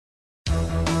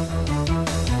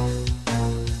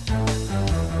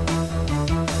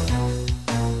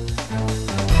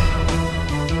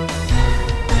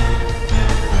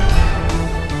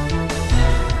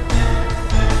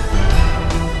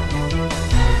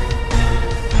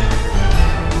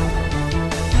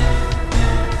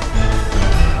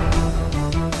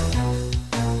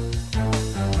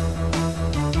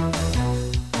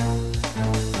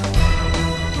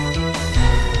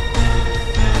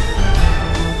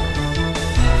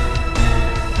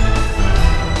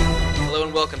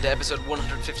welcome to episode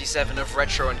 157 of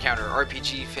Retro Encounter,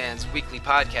 RPG Fans Weekly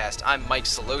Podcast. I'm Mike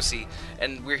Solosi,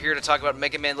 and we're here to talk about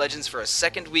Mega Man Legends for a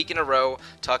second week in a row,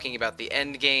 talking about the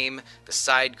end game, the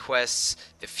side quests,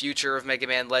 the future of Mega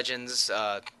Man Legends,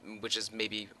 which is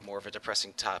maybe more of a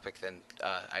depressing topic than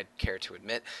I'd care to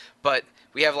admit. But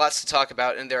we have lots to talk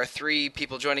about, and there are three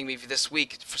people joining me this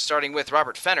week, starting with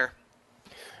Robert Fenner.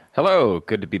 Hello,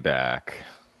 good to be back.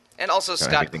 And also Don't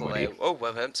Scott Clay. Oh,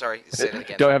 well, I'm sorry. Say that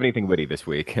again. Don't have anything witty this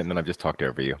week, and then I've just talked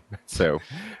over you. So,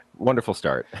 wonderful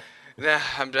start. Nah,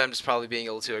 I'm just probably being a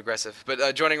little too aggressive.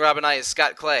 But joining Rob and I is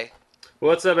Scott Clay.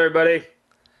 What's up, everybody?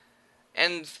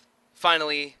 And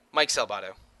finally, Mike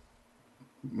Salbato.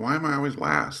 Why am I always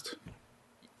last?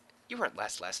 You weren't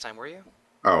last time, were you?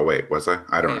 Oh, wait, was I?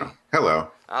 I don't know. Hello.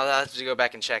 I'll have to go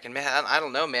back and check. And man, I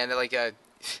don't know, man. Like,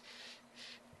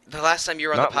 the last time you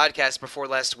were on the podcast before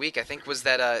last week, I think, was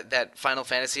that Final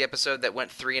Fantasy episode that went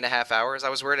 3.5 hours. I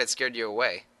was worried it scared you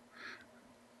away.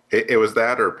 It was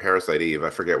that or Parasite Eve. I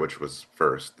forget which was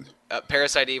first.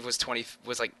 Parasite Eve was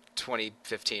like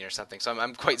 2015 or something. So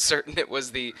I'm quite certain it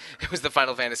was the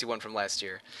Final Fantasy one from last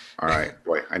year. All right,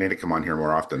 boy, I need to come on here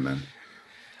more often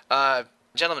then.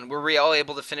 Gentlemen, were we all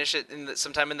able to finish it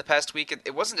sometime in the past week?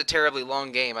 It wasn't a terribly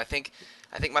long game. I think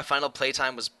my final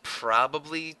playtime was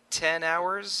probably 10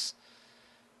 hours,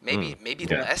 maybe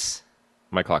less.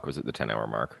 My clock was at the 10-hour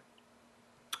mark.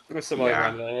 It was something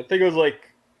like that. I think it was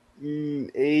like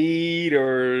 8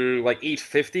 or like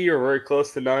 8:50 or very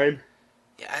close to 9.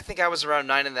 Yeah, I think I was around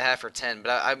 9.5 or 10, but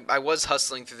I was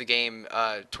hustling through the game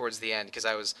towards the end because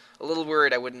I was a little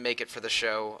worried I wouldn't make it for the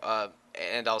show,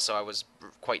 and also I was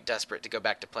quite desperate to go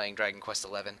back to playing Dragon Quest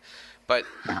XI. But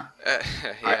yeah,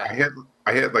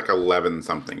 I hit like 11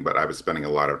 something, but I was spending a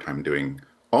lot of time doing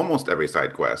almost every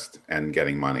side quest and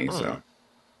getting money. So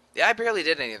yeah, I barely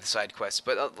did any of the side quests,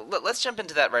 but let's jump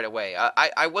into that right away.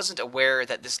 I wasn't aware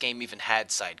that this game even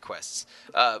had side quests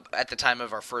at the time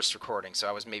of our first recording, so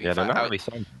I was maybe they're not really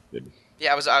sound good.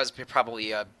 Yeah, I was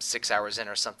probably 6 hours in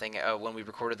or something when we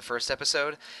recorded the first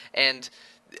episode, and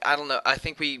I don't know. I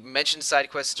think we mentioned side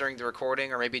quests during the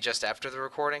recording, or maybe just after the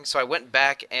recording. So I went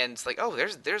back and it's like, oh,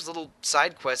 there's little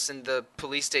side quests in the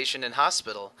police station and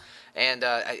hospital, and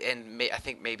I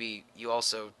think maybe you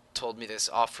also told me this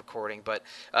off recording, but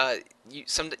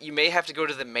you may have to go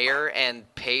to the mayor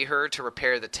and pay her to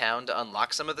repair the town to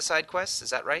unlock some of the side quests.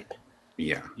 Is that right?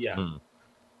 yeah.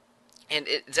 And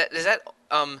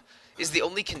is the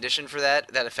only condition for that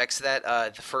affects that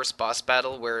the first boss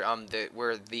battle where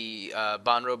the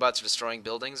Bon robots are destroying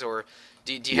buildings, or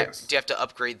do you have to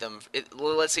upgrade them?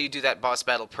 Let's say you do that boss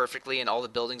battle perfectly and all the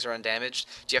buildings are undamaged.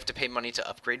 Do you have to pay money to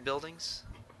upgrade buildings?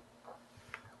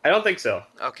 I don't think so.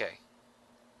 Okay.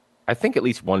 I think at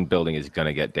least one building is going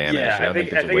to get damaged. Yeah, I don't think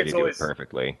there's a way to do it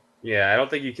perfectly. Yeah, I don't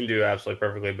think you can do it absolutely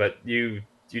perfectly, but you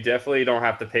definitely don't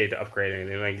have to pay to upgrade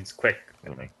anything. Like, it's quick.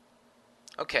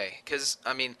 Okay, because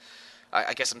I mean,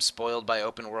 I guess I'm spoiled by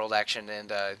open world action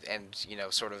and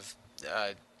sort of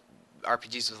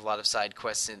RPGs with a lot of side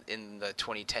quests in the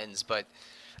 2010s, but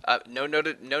no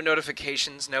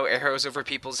notifications, no arrows over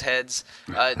people's heads.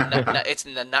 It's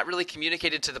not really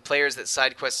communicated to the players that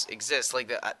side quests exist.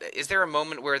 Like, is there a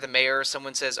moment where the mayor or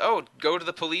someone says, "Oh, go to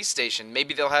the police station.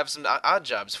 Maybe they'll have some odd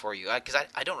jobs for you"? Because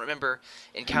I don't remember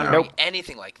encountering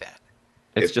anything like that.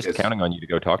 It's just counting on you to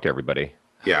go talk to everybody.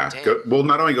 Yeah.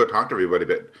 Not only go talk to everybody,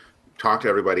 but talk to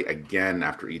everybody again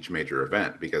after each major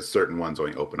event, because certain ones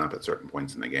only open up at certain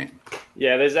points in the game.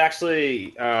 Yeah, there's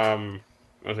actually I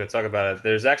was going to talk about it.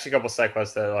 There's actually a couple side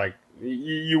quests that like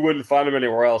you wouldn't find them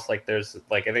anywhere else. Like I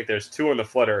think there's 2 on the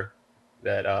footer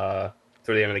that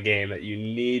through the end of the game that you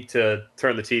need to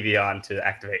turn the TV on to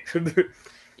activate.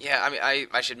 Yeah, I mean,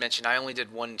 I should mention I only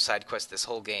did one side quest this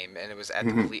whole game, and it was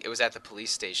at the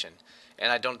police station,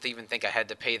 and I don't even think I had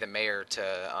to pay the mayor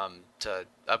to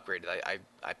upgrade it.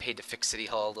 I paid to fix City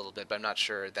Hall a little bit, but I'm not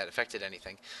sure that affected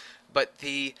anything. But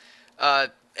the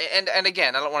and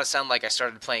again, I don't want to sound like I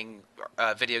started playing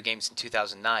video games in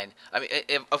 2009. I mean,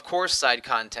 of course, side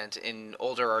content in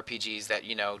older RPGs that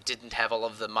didn't have all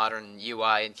of the modern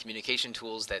UI and communication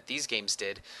tools that these games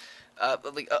did.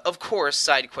 Of course,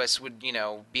 side quests would,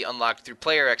 be unlocked through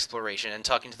player exploration and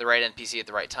talking to the right NPC at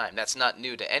the right time. That's not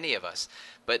new to any of us.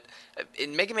 But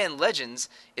in Mega Man Legends,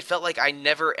 it felt like I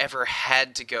never ever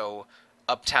had to go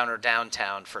uptown or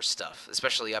downtown for stuff,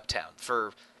 especially uptown,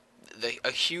 for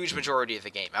a huge majority of the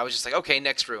game. I was just like, okay,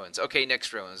 next ruins. Okay,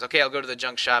 I'll go to the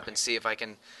junk shop and see if I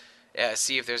can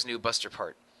see if there's a new Buster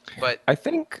part. But I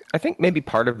think maybe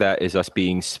part of that is us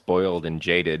being spoiled and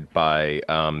jaded by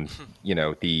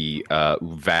the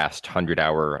vast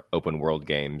 100-hour open world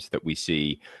games that we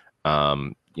see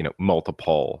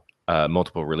multiple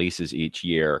multiple releases each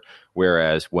year.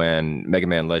 Whereas when Mega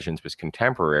Man Legends was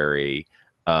contemporary,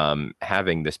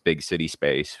 having this big city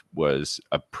space was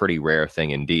a pretty rare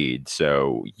thing indeed.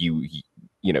 So you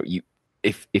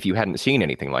if you hadn't seen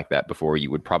anything like that before, you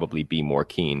would probably be more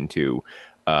keen to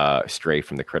stray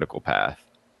from the critical path.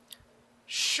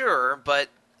 Sure, but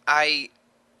I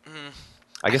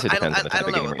guess it depends on the type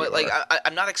of game. I don't know, but like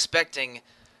I'm not expecting,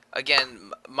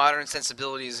 again, modern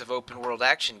sensibilities of open world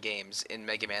action games in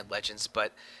Mega Man Legends,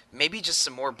 but maybe just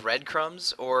some more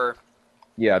breadcrumbs, or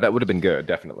yeah, that would have been good,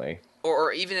 definitely.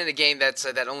 Or even in a game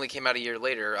that only came out a year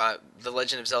later, The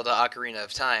Legend of Zelda: Ocarina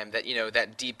of Time,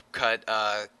 that deep cut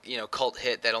cult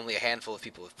hit that only a handful of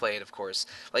people have played, of course.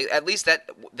 Like at least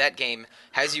that game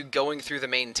has you going through the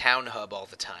main town hub all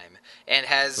the time, and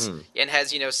has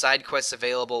side quests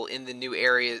available in the new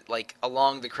area, like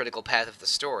along the critical path of the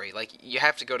story. Like you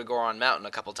have to go to Goron Mountain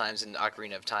a couple times in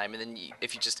Ocarina of Time, and then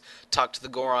if you just talk to the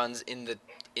Gorons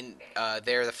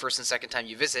there the first and second time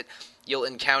you visit, you'll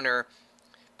encounter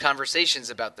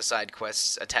conversations about the side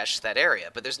quests attached to that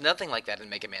area. But there's nothing like that in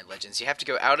Mega Man Legends. You have to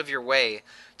go out of your way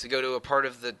to go to a part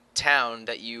of the town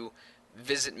that you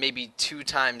visit maybe 2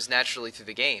 times naturally through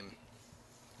the game.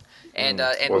 And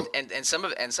some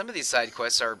of these side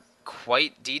quests are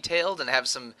quite detailed and have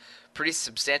some pretty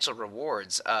substantial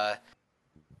rewards.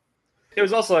 It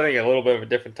was also, I think, a little bit of a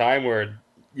different time where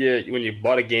when you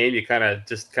bought a game, you kind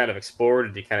of explored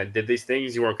and you kind of did these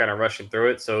things. You weren't kind of rushing through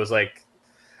it. So it was like,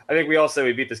 I think we all said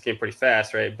we beat this game pretty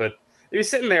fast, right? But if you're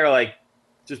sitting there like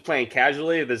just playing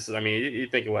casually, you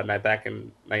think of back in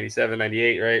 97,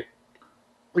 98, right?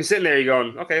 You're sitting there, you're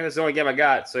going, okay, that's the only game I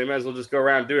got, so you might as well just go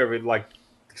around and do every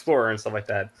Explorer and stuff like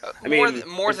that.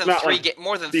 More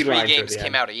than three games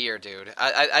came out a year, dude.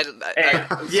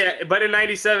 Yeah, but in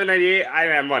 97, 98, I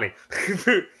didn't have money.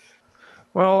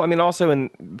 Well, I mean, also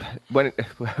when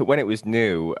it was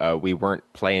new, we weren't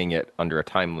playing it under a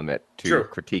time limit to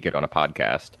critique it on a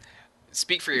podcast.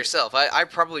 Speak for yourself. I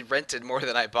probably rented more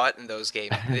than I bought in those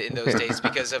days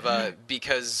because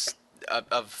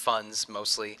of funds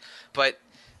mostly. But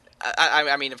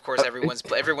I mean, of course, everyone's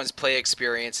play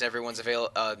experience and everyone's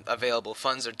available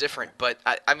funds are different. But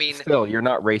I mean, still, you're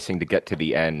not racing to get to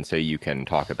the end so you can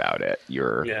talk about it. He had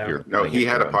a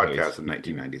podcast in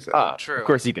 1997. True. Of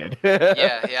course he did.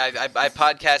 I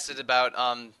podcasted about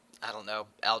I don't know,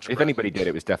 algebra. If anybody did,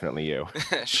 it was definitely you.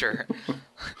 Sure.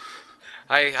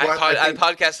 I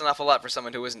podcast an awful lot for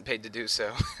someone who wasn't paid to do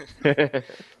so.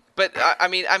 But I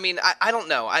don't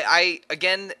know.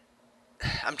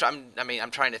 I'm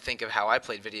trying to think of how I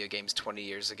played video games 20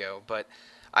 years ago, but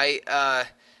I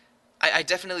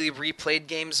definitely replayed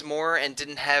games more and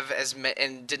didn't have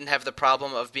the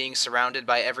problem of being surrounded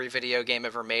by every video game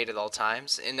ever made at all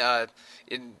times. In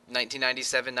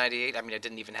 1997, 98, I mean, I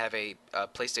didn't even have a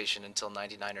PlayStation until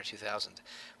 99 or 2000.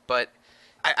 But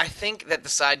I think that the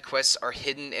side quests are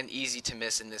hidden and easy to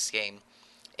miss in this game.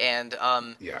 And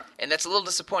and that's a little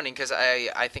disappointing because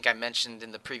I think I mentioned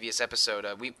in the previous episode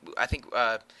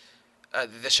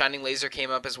the Shining Laser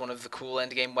came up as one of the cool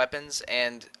endgame weapons,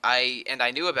 and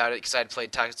I knew about it because I'd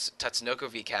played Tatsunoko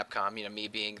v Capcom. Me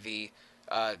being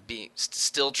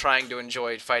still trying to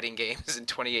enjoy fighting games in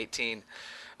 2018.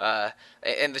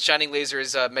 And the Shining Laser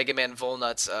is Mega Man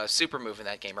Volnut's super move in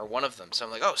that game, or one of them. So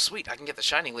I'm like, oh, sweet, I can get the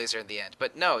Shining Laser in the end.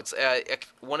 But no, it's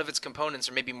one of its components,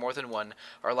 or maybe more than one,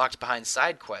 are locked behind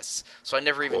side quests. So I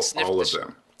never even sniffed all of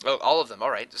them. Oh, all of them. All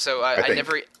right. So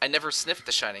I never sniffed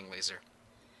the Shining Laser.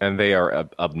 And they are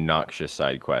obnoxious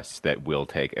side quests that will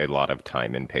take a lot of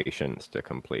time and patience to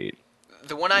complete.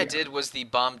 The one I did was the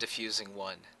bomb defusing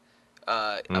one,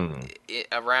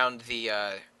 around the.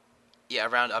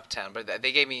 Around Uptown, but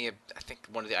they gave me, I think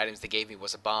one of the items they gave me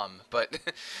was a bomb, but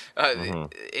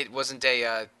it wasn't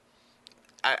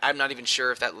I'm not even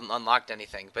sure if that unlocked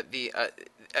anything, but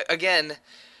again,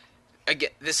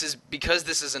 this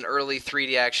is an early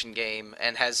 3D action game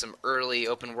and has some early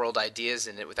open world ideas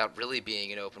in it without really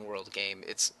being an open world game.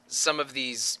 It's some of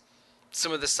the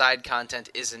side content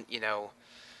isn't,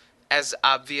 as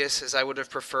obvious as I would have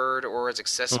preferred or as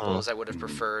accessible as I would have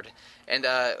preferred. And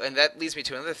that leads me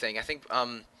to another thing. I think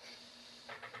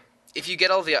if you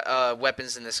get all the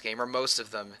weapons in this game, or most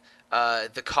of them,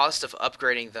 the cost of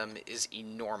upgrading them is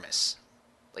enormous.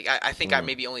 Like I think I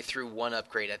maybe only threw one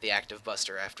upgrade at the Active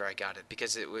Buster after I got it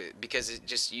because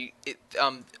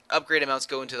upgrade amounts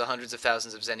go into the hundreds of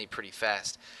thousands of zenny pretty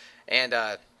fast. And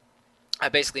I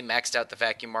basically maxed out the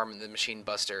Vacuum Arm and the Machine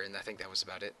Buster, and I think that was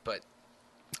about it. But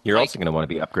you're also going to want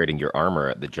to be upgrading your armor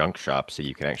at the junk shop so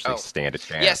you can actually stand a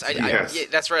chance. Yes,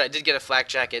 that's right. I did get a flak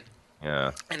jacket.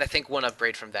 Yeah. And I think one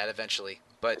upgrade from that eventually.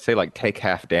 But say like take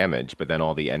half damage, but then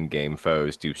all the end game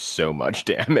foes do so much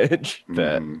damage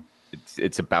that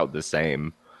it's about the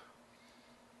same.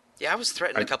 yeah, I was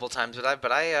threatened a couple times,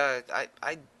 but I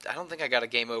don't think I got a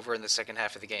game over in the second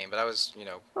half of the game. But I was,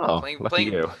 Lucky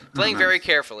you. playing very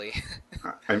carefully.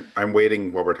 I'm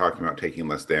waiting while we're talking about taking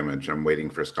less damage. I'm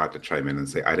waiting for Scott to chime in and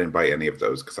say I didn't buy any of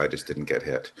those because I just didn't get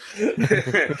hit.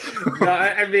 No,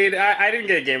 I mean I didn't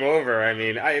get a game over. I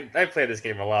mean I played this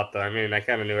game a lot though. I mean I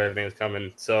kind of knew everything was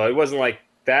coming, so it wasn't like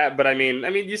that. But I mean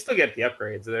you still get the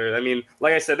upgrades there. I mean,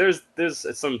 like I said,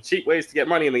 there's some cheap ways to get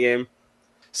money in the game.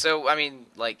 So, I mean,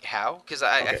 like, how? Because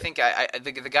I think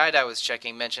the guide I was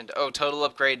checking mentioned, total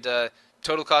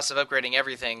cost of upgrading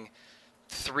everything,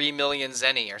 3 million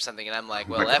zenny or something, and I'm like,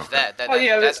 well, F that.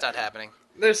 That's not happening.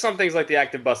 There's some things like the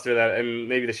Active Buster and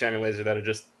maybe the Shining Laser that are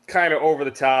just kind of over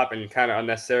the top and kind of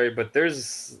unnecessary, but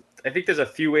I think there's a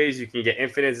few ways you can get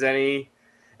infinite zenny,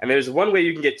 and there's one way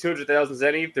you can get 200,000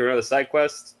 zenny through another side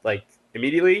quest, like,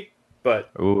 immediately, but...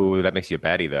 Ooh, that makes you a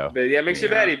baddie, though. But, yeah, it makes you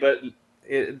a baddie, but...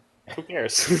 Who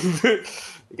cares?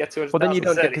 You get 200,000. Well, then you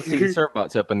don't get to see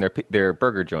Servbots open their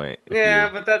burger joint. Yeah,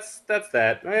 but that's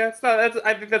that. Yeah, it's not.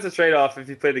 I think that's a trade-off if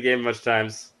you play the game much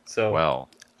times. So well.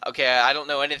 Okay, I don't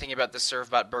know anything about the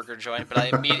Servbot burger joint, but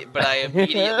I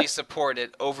immediately support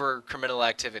it over criminal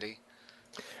activity.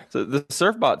 So the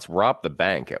Servbots robbed the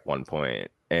bank at one point,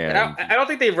 and I don't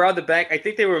think they robbed the bank. I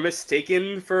think they were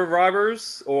mistaken for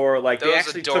robbers, or like they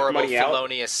actually took money out.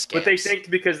 Felonious scams. But they think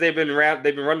because they've been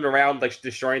running around like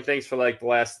destroying things for like the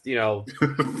last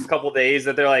couple days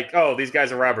that they're like, oh, these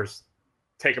guys are robbers,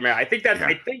 take them out. I think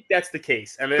that's the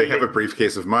case. And then they have a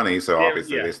briefcase of money, so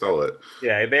obviously they stole it.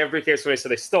 Yeah, they have a briefcase of money, so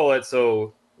they stole it.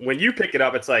 So when you pick it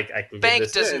up, it's like I can.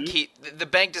 The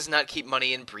bank does not keep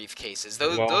money in briefcases.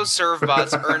 Those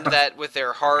Servbots earned that with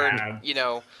their hard,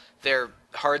 their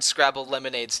hard Scrabble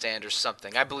lemonade stand or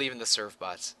something. I believe in the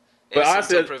Servbots. But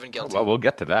honestly, proven guilty. Well, we'll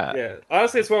get to that. Yeah,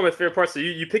 honestly, it's one of my favorite parts. So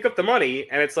you pick up the money,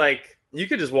 and it's like you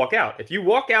could just walk out. If you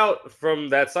walk out from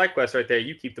that side quest right there,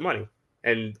 you keep the money,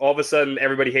 and all of a sudden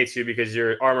everybody hates you because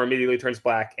your armor immediately turns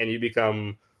black, and you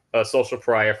become a social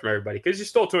pariah from everybody because you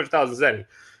stole 200,000 zen,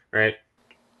 right?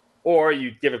 Or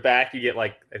you give it back, you get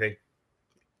like I think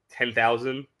 10,000,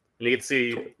 and you get to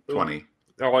see 20.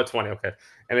 Oh, 20, okay.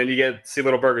 And then you get to see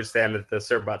little burgers stand at the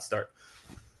Servbots start.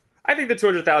 I think the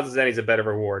 200,000 zen is a better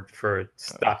reward for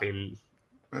stopping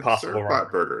possible Servbot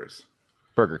burgers.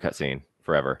 Burger cutscene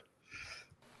forever.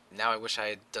 Now I wish I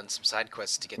had done some side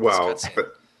quests to get this cutscene.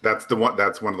 But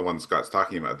that's one of the ones Scott's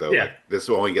talking about, though. Yeah. Like, this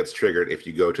only gets triggered if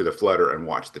you go to the Flutter and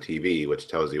watch the TV, which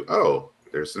tells you,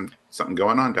 there's something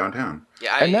going on downtown.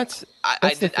 Yeah, and that's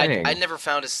the thing. I never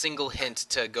found a single hint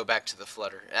to go back to the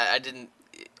Flutter. I didn't.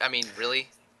 I mean, really?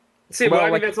 See,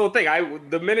 that's the whole thing.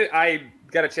 The minute I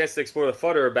got a chance to explore the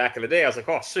Flutter back in the day, I was like,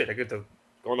 oh shit, I get to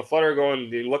go on the Flutter, go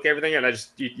and you look at everything, and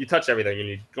you touch everything, and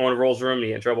you go in Roll's room, and you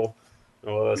get in trouble,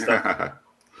 and all that stuff.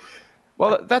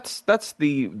 Well, that's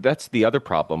the other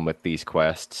problem with these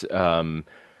quests.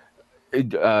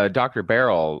 Dr.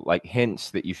 Barrel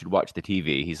hints that you should watch the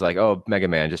TV. He's like, "Oh, Mega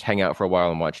Man, just hang out for a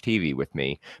while and watch TV with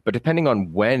me." But depending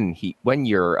on when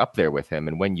you're up there with him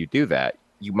and when you do that,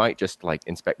 you might just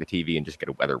inspect the TV and just get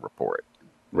a weather report.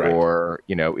 Right. Or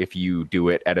if you do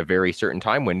it at a very certain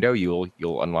time window,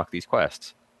 you'll unlock these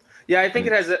quests. Yeah, I think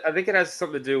it has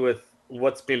something to do with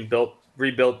what's been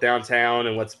rebuilt downtown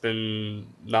and what's been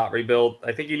not rebuilt.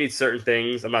 I think you need certain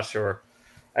things. I'm not sure.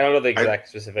 I don't know the exact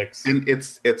specifics. And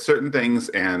it's certain things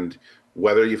and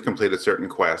whether you've completed certain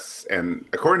quests. And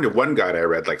according to one guide I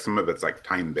read, some of it's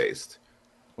time based.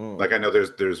 I know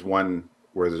there's one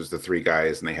where there's the three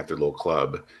guys and they have their little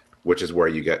club, which is where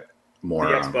you get more.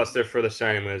 The X-Buster for the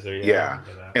Shining Laser. Yeah.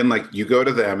 And you go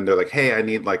to them and they're like, hey, I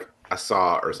need a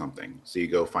saw or something. So you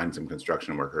go find some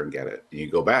construction worker and get it. And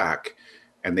you go back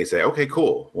and they say, okay,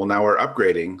 cool. Well, now we're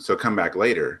upgrading. So come back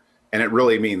later. And it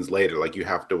really means later, you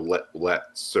have to let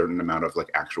certain amount of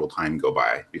actual time go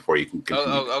by before you can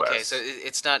continue. Okay. So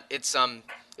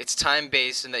it's time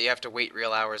based in that you have to wait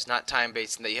real hours, not time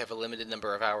based in that you have a limited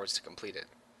number of hours to complete it.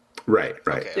 Right.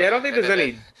 Okay. Yeah, I don't think there's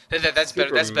any. That's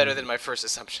better. That's better than my first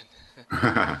assumption.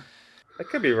 I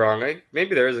could be wrong.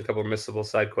 Maybe there is a couple missable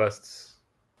side quests.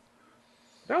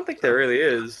 I don't think there really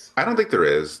is. I don't think there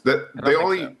is. The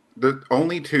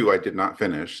only two I did not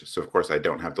finish, so of course I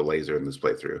don't have the laser in this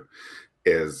playthrough,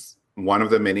 is one of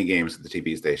the mini games at the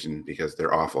TV station because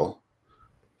they're awful.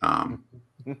 I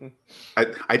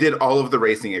did all of the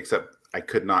racing except I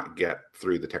could not get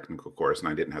through the technical course and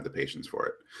I didn't have the patience for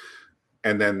it.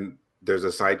 And then there's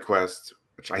a side quest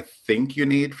which I think you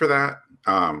need for that,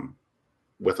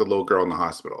 with a little girl in the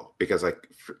hospital because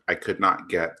I could not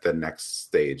get the next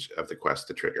stage of the quest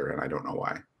to trigger, and I don't know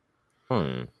why.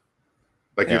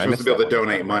 Like Yeah, you're I supposed to missed be able that to one.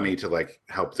 donate money to like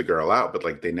help the girl out, but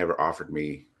like they never offered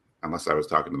me unless I was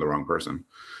talking to the wrong person.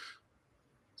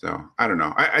 So I don't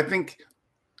know. I think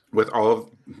with all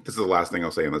of this is the last thing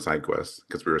I'll say on the side quest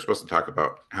because we were supposed to talk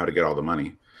about how to get all the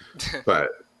money, but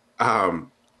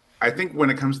I think when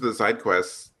it comes to the side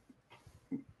quests,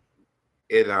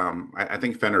 it I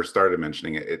think Fenner started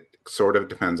mentioning it. It sort of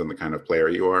depends on the kind of player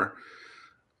you are.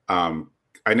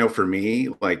 I know for me,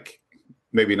 like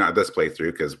maybe not this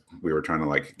playthrough because we were trying to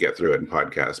like get through it in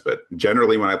podcast, but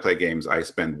generally when I play games, I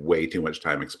spend way too much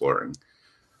time exploring.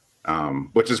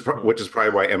 Which is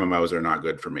probably why MMOs are not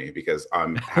good for me because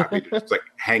I'm happy to just like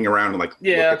hang around and like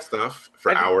look at stuff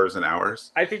for hours and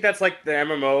hours. I think that's like the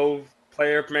MMO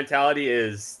player mentality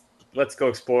is let's go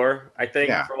explore. I think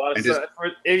for a lot of stuff,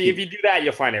 if you do that,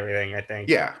 you'll find everything. I think.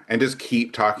 Yeah, and just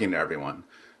keep talking to everyone,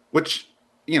 which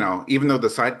even though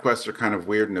the side quests are kind of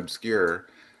weird and obscure,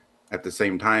 at the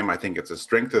same time, I think it's a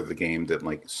strength of the game that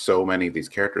like so many of these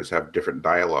characters have different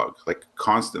dialogue like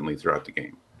constantly throughout the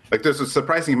game. Like there's a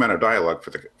surprising amount of dialogue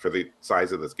for the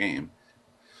size of this game.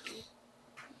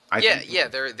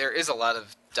 There is a lot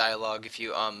of dialogue if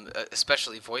you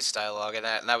especially voice dialogue, and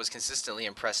I was consistently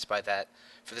impressed by that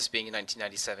for this being a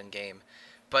 1997 game.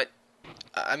 But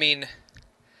I mean,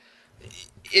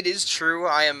 it is true.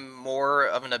 I am more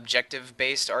of an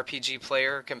objective-based RPG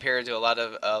player compared to a lot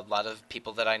of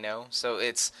people that I know. So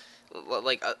it's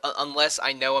like unless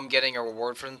I know I'm getting a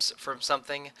reward from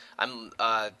something,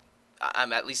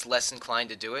 I'm at least less inclined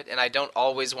to do it, and I don't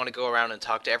always want to go around and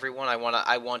talk to everyone. I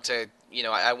want to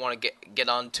get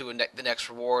on to the next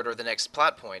reward or the next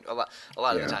plot point. A lot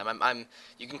of the time, I'm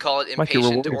you can call it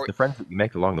impatient or the friends that you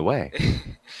make along the way.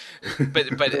 but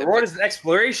the reward is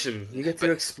exploration. You get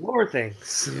to explore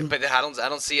things. But I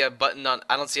don't see a button on.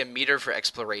 I don't see a meter for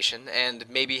exploration, and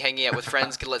maybe hanging out with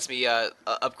friends lets me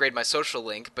upgrade my social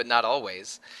link, but not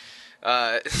always.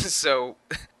 So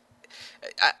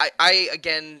I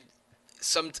again.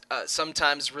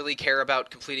 Sometimes really care about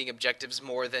completing objectives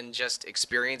more than just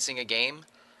experiencing a game,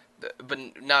 but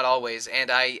not always.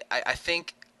 And I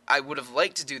think I would have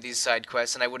liked to do these side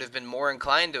quests, and I would have been more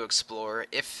inclined to explore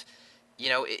if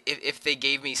they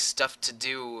gave me stuff to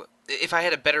do. If I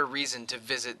had a better reason to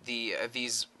visit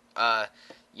these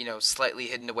slightly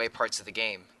hidden away parts of the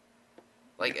game.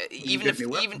 Like even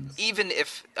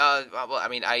if well, I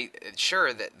mean,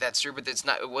 sure that's true, but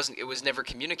it was never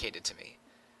communicated to me.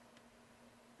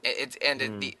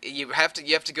 You have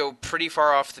to go pretty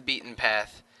far off the beaten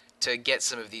path to get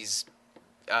some of these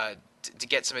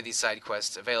side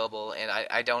quests available, and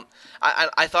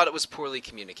I thought it was poorly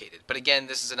communicated. But again,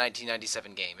 this is a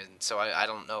 1997 game, and so I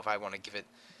don't know if I want to give it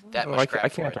that much crap. I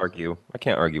can't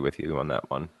argue with you on that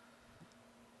one.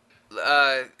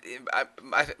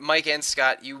 Mike and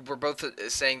Scott, you were both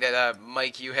saying that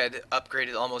Mike, you had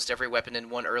upgraded almost every weapon in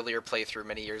one earlier playthrough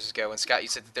many years ago, and Scott, you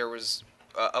said that there was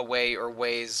a way or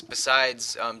ways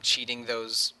besides cheating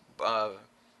those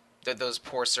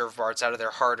poor serve bards out of their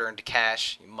hard-earned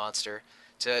cash, you monster,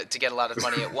 to get a lot of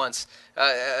money at once.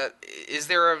 Is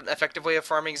there an effective way of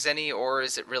farming Zenny, or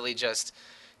is it really just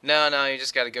no, you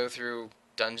just got to go through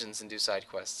dungeons and do side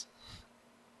quests?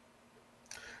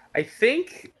 I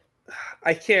think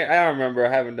I don't remember. I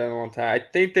haven't done it in a long time. I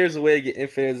think there's a way to get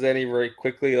infinite Zenny very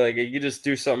quickly. Like you just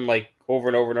do something like over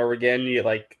and over and over again. You get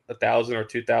like 1,000 or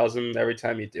 2,000 every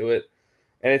time you do it,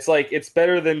 and it's like it's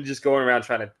better than just going around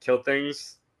trying to kill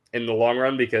things in the long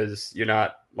run because you're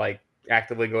not like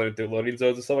actively going through loading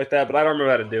zones and stuff like that. But I don't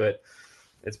remember how to do it.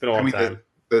 It's been a long time.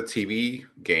 The TV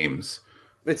games.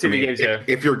 The TV games, yeah.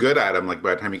 If you're good at them, like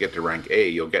by the time you get to rank A,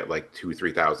 you'll get like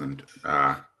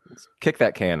 2,000-3,000. Kick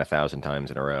that can 1,000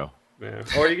 times in a row. Yeah.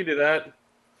 Or you can do that.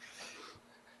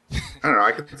 I don't know.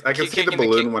 I can see the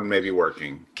balloon one maybe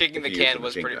working. Kicking the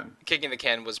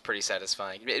can was pretty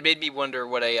satisfying. It made me wonder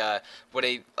what a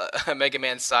Mega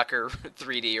Man Soccer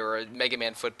 3D or a Mega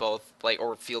Man Football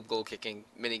or field goal kicking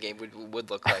minigame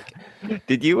would look like.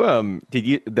 Did you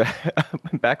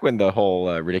back when the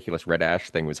whole ridiculous Red Ash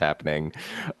thing was happening?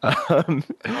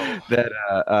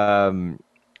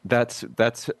 That's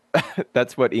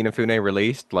what Inafune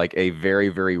released, like a very,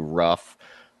 very rough,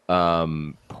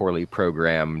 poorly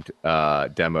programmed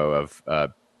demo of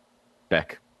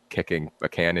Beck kicking a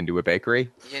can into a bakery.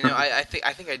 I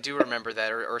think I do remember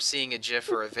that, or seeing a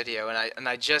GIF or a video, and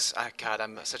I just God,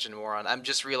 I'm such a moron. I'm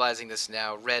just realizing this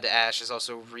now. Red Ash is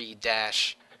also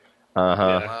Re-Dash.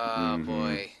 Yeah. Oh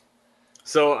boy.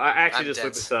 So I actually just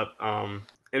looked this up, and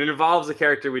it involves a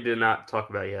character we did not talk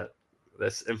about yet.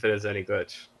 This Infinite Zenny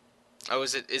glitch. Oh,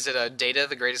 is it a Data,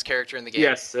 the greatest character in the game?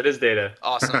 Yes, it is Data.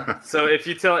 Awesome. So if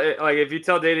you tell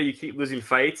Data you keep losing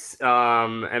fights,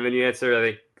 and then you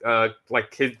answer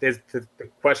like his the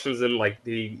questions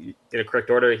in a correct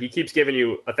order, he keeps giving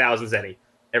you 1,000 zenny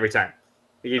every time.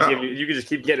 He keeps giving you can just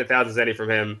keep getting 1,000 zenny from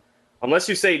him. Unless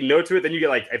you say no to it, then you get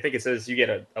I think it says you get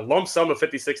a lump sum of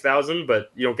 56,000,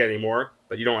 but you don't get any more.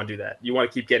 But you don't want to do that. You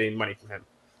want to keep getting money from him.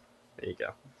 There you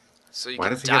go. So you Why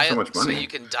can does he have so much money? So you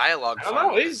can dialogue I don't farm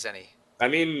know, with he's- Zenny. I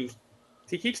mean,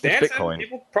 he keeps It's dancing. Bitcoin.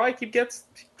 People probably gets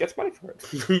money for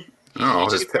it. Oh, he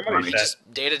his just, pit money.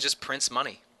 Data just prints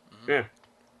money. Yeah.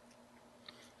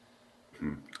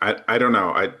 I don't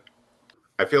know.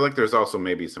 I feel like there's also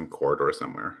maybe some corridor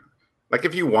somewhere. Like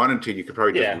if you wanted to, you could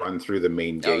probably just run through the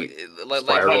main gate.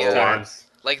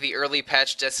 Like the early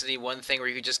patch Destiny 1 thing where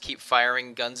you could just keep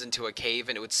firing guns into a cave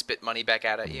and it would spit money back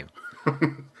out at you.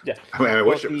 Yeah. I mean, I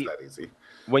wish it was that easy.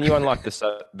 When you unlock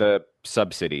the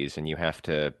sub-cities and you have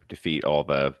to defeat all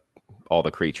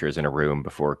the creatures in a room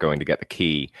before going to get the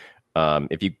key,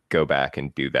 if you go back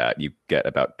and do that, you get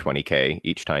about 20k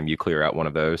each time you clear out one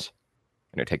of those,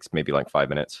 and it takes maybe like 5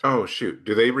 minutes. Oh shoot!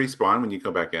 Do they respawn when you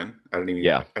go back in? I didn't even.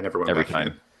 Yeah, I never went every back time.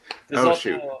 in. There's Oh also-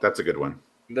 shoot! That's a good one.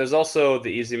 There's also the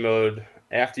easy mode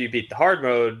after you beat the hard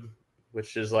mode,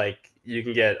 which is like you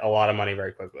can get a lot of money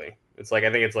very quickly. It's like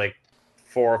I think it's like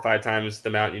 4 or 5 times the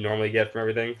amount you normally get from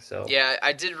everything. So Yeah,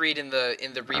 I did read in the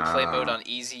replay mode on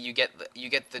easy, you get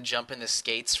the jump and the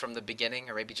skates from the beginning,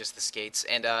 or maybe just the skates,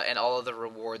 and all of the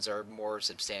rewards are more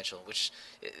substantial. Which,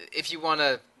 if you want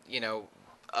to,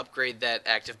 upgrade that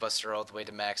active buster all the way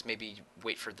to max, maybe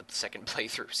wait for the second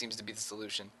playthrough seems to be the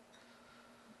solution.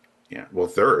 Yeah. Well,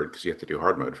 third because you have to do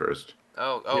hard mode first.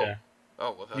 yeah.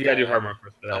 Oh, okay. You gotta do hard mode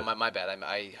first for that. Oh, my bad.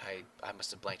 I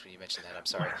must have blanked when you mentioned that. I'm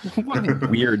sorry. What a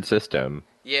weird system.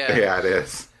 Yeah. Yeah, it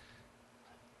is.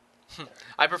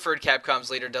 I preferred Capcom's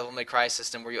later Devil May Cry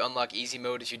system, where you unlock easy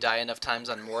mode if you die enough times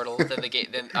on mortal, then the game,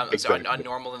 Exactly. on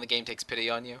normal, then the game takes pity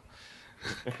on you.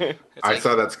 I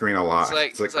saw that screen a lot.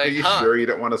 it's like, are you huh. sure you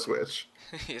don't want to switch?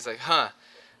 He's like, huh.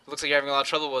 Looks like you're having a lot of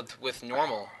trouble with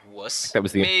normal, wuss. That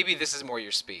was the- Maybe this is more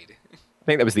your speed. I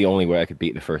think that was the only way I could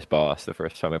beat the first boss the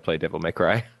first time I played Devil May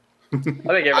Cry. I think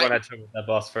everyone had trouble with that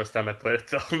boss first time I played it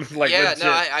though. Yeah, legit.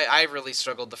 no, I really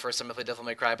struggled the first time I played Devil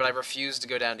May Cry, but I refused to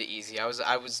go down to easy. I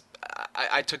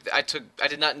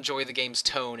did not enjoy the game's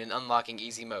tone in unlocking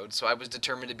easy mode, so I was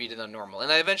determined to beat it on normal,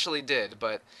 and I eventually did.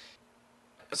 But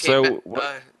okay, So,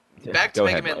 back to go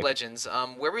Mega ahead, Man Mike. Legends.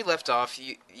 Where we left off,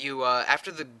 you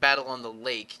after the battle on the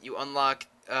lake, you unlock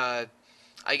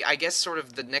I guess sort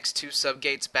of the next 2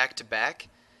 subgates back to back.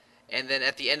 And then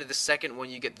at the end of the second one,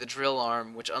 you get the drill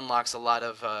arm, which unlocks a lot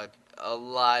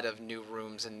of new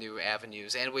rooms and new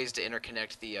avenues and ways to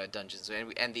interconnect the dungeons,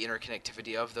 and the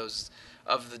interconnectivity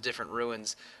of the different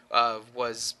ruins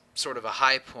was sort of a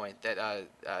high point that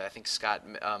I think Scott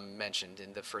mentioned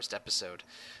in the first episode.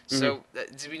 So,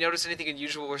 did we notice anything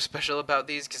unusual or special about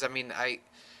these? Because I mean, I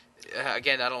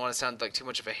don't want to sound like too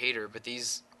much of a hater, but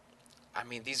these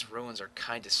ruins are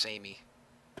kind of samey.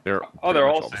 They're they're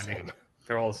all the samey. same.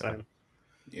 They're all the same.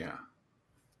 Yeah.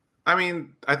 I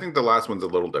mean, I think the last one's a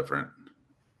little different.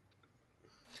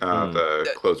 The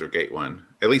closer gate one.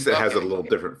 At least it has a little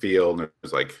different feel. And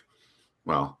there's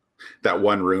that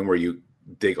one room where you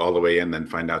dig all the way in, then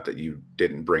find out that you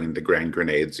didn't bring the grand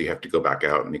grenade, so you have to go back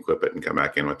out and equip it and come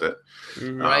back in with it.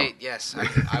 Right? Yes,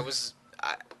 I was.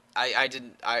 I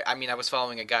didn't. I mean, I was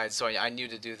following a guide, so I knew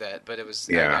to do that. But it was.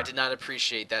 Yeah. I did not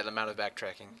appreciate that amount of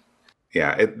backtracking.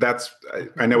 Yeah,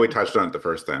 I know we touched on it the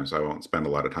first time, so I won't spend a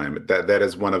lot of time. But that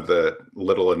is one of the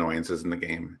little annoyances in the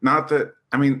game. Not that,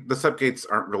 I mean, the subgates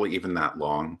aren't really even that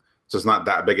long, so it's not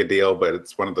that big a deal. But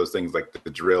it's one of those things like the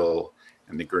drill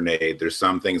and the grenade. There's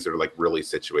some things that are like really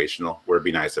situational, where it'd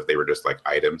be nice if they were just like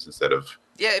items instead of.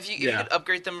 Yeah, if you could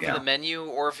upgrade them from Yeah. the menu,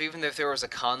 or even if there was a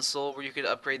console where you could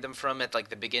upgrade them from at like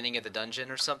the beginning of the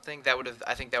dungeon or something,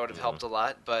 I think that would have helped a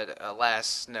lot. But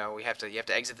alas, no, you have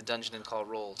to exit the dungeon and call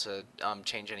roll to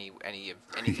change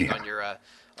anything Yeah.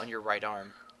 on your right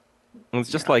arm. And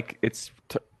it's just like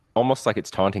almost like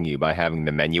it's taunting you by having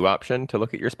the menu option to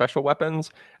look at your special weapons,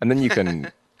 and then you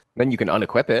can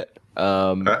unequip it.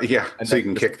 Yeah, and so you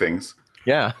then can kick things.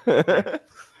 Yeah,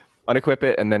 unequip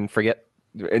it and then forget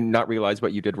and not realize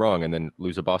what you did wrong, and then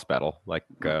lose a boss battle like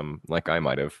I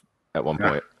might have at one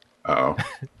point. Oh.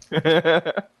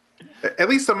 At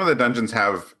least some of the dungeons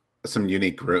have some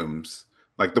unique rooms.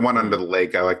 Like the one under the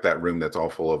lake, I like that room that's all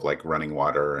full of like running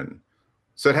water, and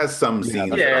so it has some scenes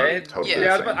that aren't totally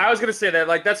the same. But I was gonna say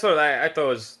that that's what I thought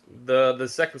was the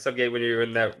second subgate when you're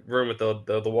in that room with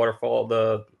the waterfall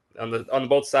on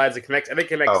both sides. It connects. I think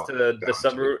it connects to the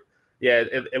sub route. yeah,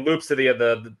 it loops to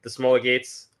the smaller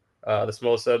gates, the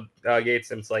smaller sub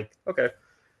gates, and it's like, okay,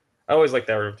 I always like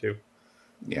that room too.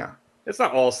 Yeah. It's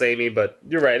not all samey, but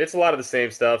you're right. It's a lot of the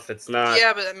same stuff. It's not.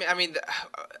 Yeah, but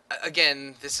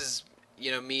again, this is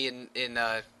me in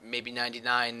maybe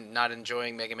 '99 not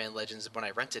enjoying Mega Man Legends when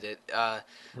I rented it.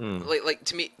 Like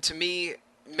to me,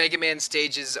 Mega Man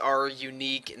stages are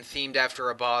unique and themed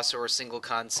after a boss or a single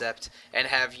concept, and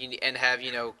have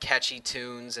catchy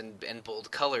tunes and bold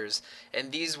colors.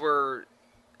 And these were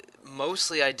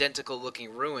mostly identical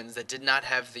looking ruins that did not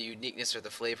have the uniqueness or the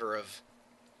flavor of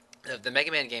the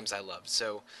Mega Man games I loved.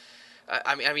 So,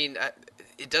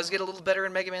 it does get a little better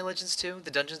in Mega Man Legends 2.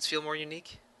 The dungeons feel more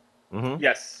unique. Mm-hmm.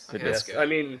 Yes, Okay, yes. that's good. I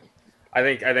mean, I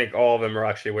think all of them are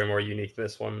actually way more unique than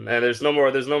this one, and there's no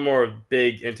more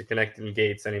big interconnecting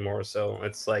gates anymore. So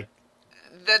it's like,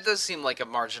 That does seem like a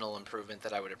marginal improvement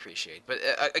that I would appreciate. But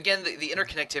again, the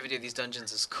interconnectivity of these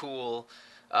dungeons is cool.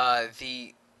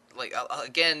 Mega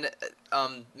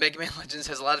Man Legends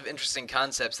has a lot of interesting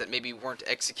concepts that maybe weren't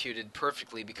executed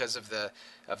perfectly because of the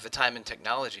time and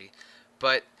technology.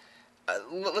 But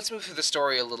let's move through the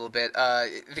story a little bit.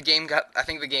 I think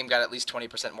the game got at least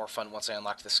 20% more fun once I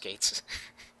unlocked the skates.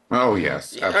 Oh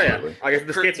yes, Yeah. absolutely. I guess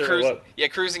the skates are what? Yeah,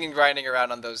 cruising and grinding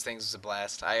around on those things was a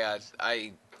blast.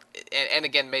 And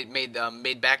again made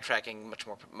backtracking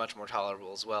much more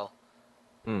tolerable as well.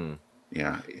 Hmm.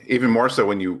 Yeah, even more so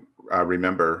when you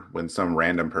remember when some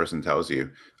random person tells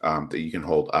you that you can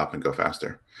hold up and go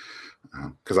faster.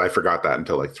 Because I forgot that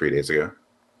until like 3 days ago.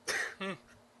 Man,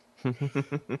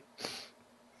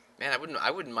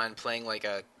 I wouldn't mind playing like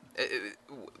a.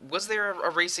 Was there a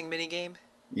racing mini game?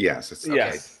 Yes, it's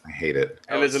Yes. I hate it.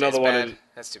 And there's another one. In,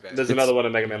 That's too bad. there's another one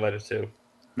in Mega Man Legends 2.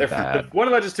 Bad. The one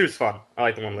in Legends 2 is fun. I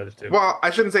like the one in Legends 2. Well, I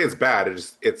shouldn't say it's bad.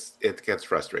 It gets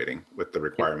frustrating with the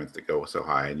requirements that go so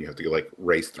high, and you have to like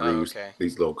race through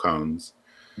these little cones.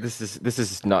 This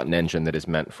is not an engine that is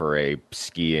meant for a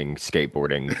skiing,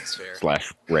 skateboarding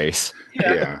 / race.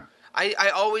 Yeah.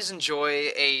 I always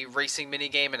enjoy a racing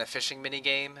minigame and a fishing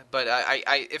minigame, but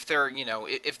I if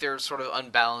they're sort of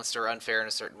unbalanced or unfair in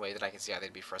a certain way, then I can see how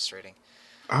they'd be frustrating.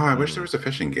 Oh, I wish there was a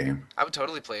fishing game. I would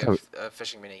totally play a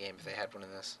fishing minigame if they had one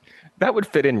in this. That would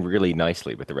fit in really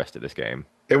nicely with the rest of this game.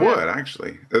 It would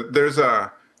actually. There's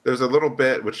a little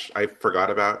bit which I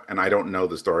forgot about, and I don't know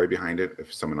the story behind it.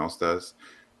 If someone else does,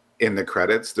 in the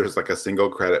credits, there's like a single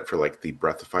credit for like the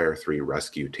Breath of Fire 3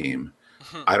 rescue team.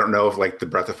 I don't know if like the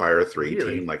Breath of Fire 3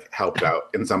 team like helped out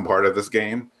in some part of this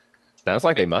game. Sounds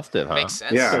like they must have, huh? Makes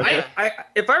sense. Yeah.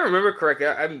 If I remember correctly,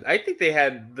 I think they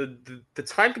had the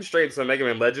time constraints on Mega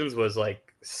Man Legends was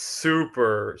like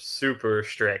super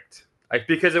strict, like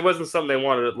because it wasn't something they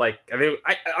wanted. Like I mean,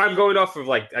 I'm going off of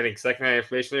like I think secondhand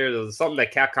information here. It was something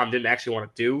that Capcom didn't actually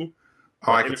want to do.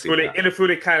 Oh, I can see that.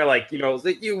 Inafune kind of like we got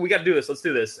to do this. Let's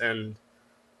do this, and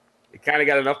it kind of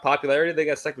got enough popularity. They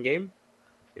got a second game.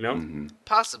 Mm-hmm.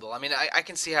 Possible. I mean, I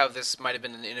can see how this might have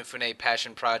been an Inafune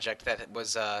passion project that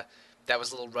was a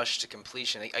little rushed to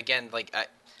completion. Again, like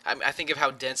I think of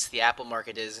how dense the Apple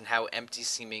market is and how empty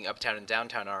seeming Uptown and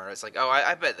Downtown are. It's like,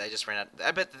 I bet they just ran out.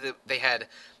 I bet that they had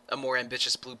a more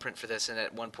ambitious blueprint for this, and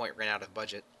at one point ran out of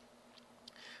budget.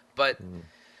 But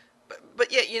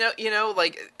yeah,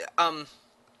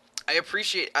 I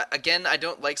appreciate. Again, I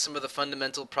don't like some of the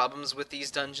fundamental problems with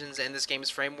these dungeons and this game's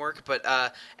framework. But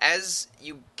as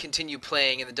you continue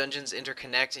playing and the dungeons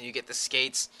interconnect and you get the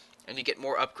skates and you get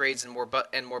more upgrades and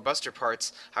more buster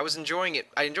parts, I was enjoying it.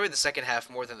 I enjoyed the second half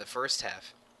more than the first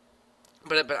half.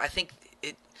 But I think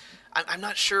I'm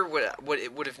not sure what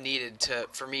it would have needed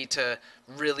for me to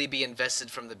really be invested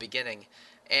from the beginning.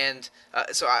 And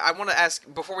so I want to ask,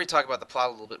 before we talk about the plot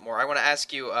a little bit more, I want to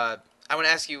ask you a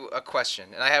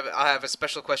question, and I'll have a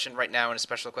special question right now and a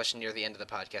special question near the end of the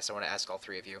podcast. I want to ask all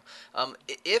three of you.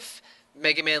 If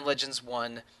Mega Man Legends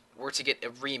 1 were to get a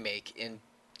remake in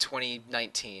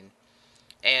 2019,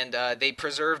 and they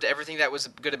preserved everything that was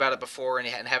good about it before and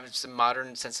have some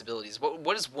modern sensibilities,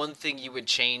 what is one thing you would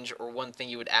change or one thing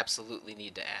you would absolutely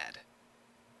need to add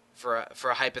for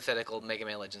a hypothetical Mega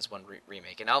Man Legends 1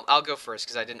 remake? And I'll go first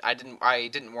because I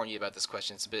didn't warn you about this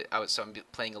question. So I'm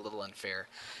playing a little unfair.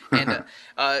 And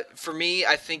for me,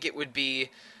 I think it would be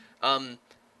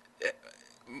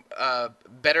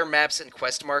better maps and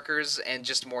quest markers and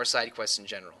just more side quests in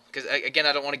general. Because again,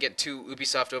 I don't want to get too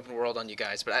Ubisoft open world on you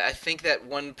guys, but I think that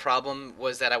one problem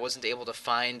was that I wasn't able to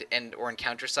find or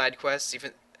encounter side quests.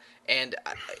 And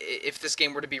if this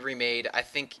game were to be remade, I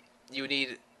think you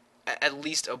need at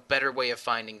least a better way of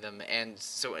finding them, and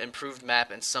so improved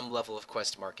map and some level of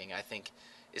quest marking, I think,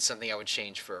 is something I would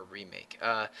change for a remake.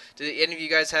 Do any of you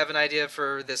guys have an idea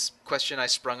for this question I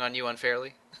sprung on you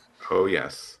unfairly? Oh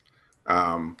yes.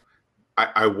 Um,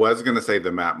 I was going to say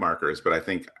the map markers, but I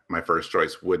think my first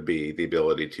choice would be the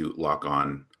ability to lock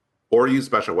on or use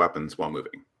special weapons while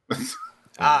moving.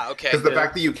 Okay. Because the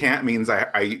fact that you can't means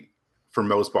I, for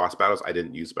most boss battles, I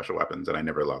didn't use special weapons and I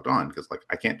never logged on because like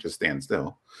I can't just stand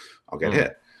still. I'll get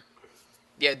hit.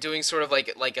 Yeah, doing sort of like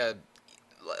a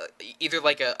either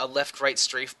like a left-right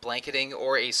strafe blanketing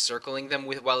or a circling them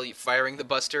with while firing the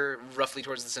buster roughly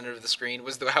towards the center of the screen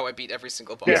was how I beat every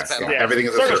single boss Yes, battle. yeah. Everything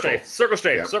is a circle circle. strafe, circle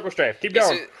strafe, Yep. circle strafe. Keep Yeah,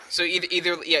 going. so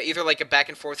either like a back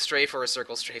and forth strafe or a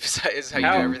circle strafe is how you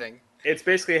do everything. It's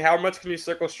basically how much can you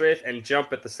circle strafe and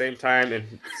jump at the same time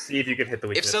and see if you can hit the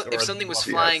weakness. If something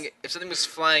was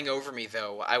flying over me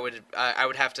though, I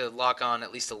would have to lock on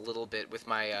at least a little bit with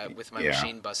my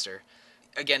machine buster.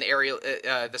 Again, aerial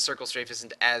the circle strafe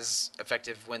isn't as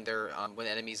effective when they're when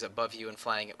the enemy's above you and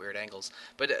flying at weird angles.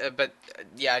 But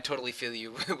yeah, I totally feel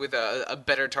you with a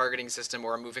better targeting system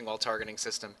or a moving while targeting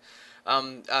system.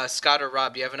 Scott or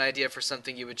Rob, do you have an idea for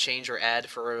something you would change or add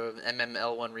for an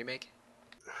MML1 remake?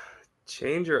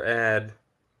 Change or add?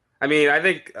 I mean, I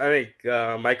think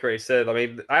Mike already said. I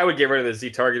mean, I would get rid of the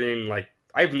Z targeting. Like,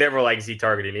 I've never liked Z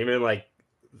targeting, even like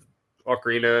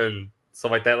Ocarina and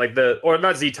stuff like that. Like or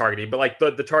not Z targeting, but like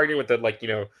the targeting with the like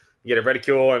you get a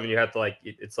reticule and you have to like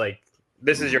it's like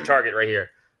this is your target right here.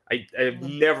 I've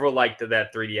never liked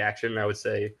that 3D action. I would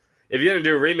say if you're gonna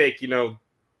do a remake,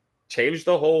 change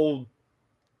the whole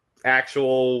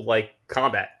actual like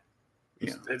combat.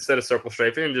 Yeah. Instead of circle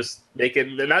strafing, and just make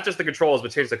it not just the controls,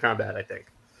 but change the combat. I think.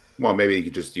 Well, maybe you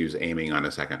could just use aiming on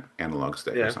a second analog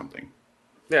stick or something.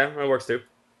 Yeah, that works too.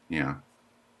 Yeah.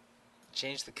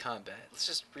 Change the combat. Let's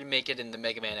just remake it in the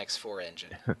Mega Man X4 engine.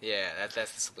 Yeah, that's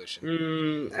the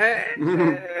solution.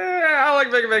 I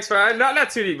like Mega Man X4. Not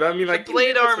 2D, but I mean like the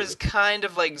blade arm is kind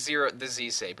of like the Z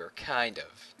Saber, kind of.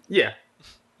 Yeah.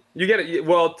 You get it.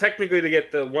 Well, technically, to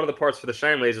get one of the parts for the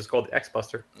Shine Laser is called the X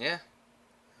Buster. Yeah.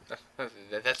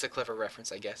 That's a clever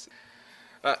reference, I guess.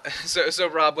 So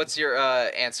Rob, what's your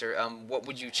answer? What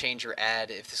would you change or add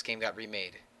if this game got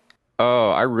remade?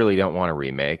 Oh, I really don't want a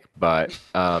remake, but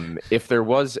if there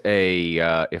was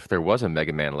a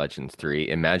Mega Man Legends 3,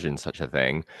 imagine such a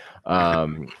thing.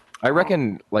 I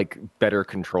reckon like better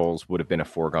controls would have been a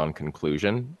foregone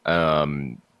conclusion.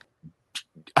 I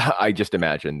just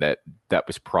imagine that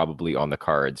was probably on the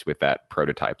cards with that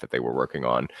prototype that they were working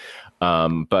on.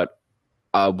 But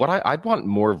what I'd want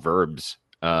more verbs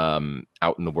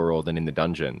out in the world and in the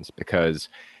dungeons, because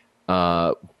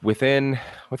within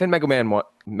Mega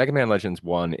Man Legends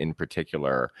 1 in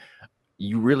particular,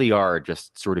 you really are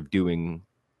just sort of doing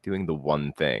the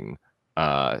one thing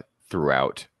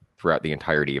throughout the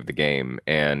entirety of the game,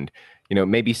 and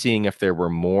maybe seeing if there were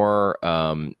more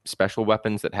special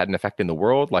weapons that had an effect in the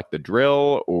world, like the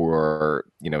drill, or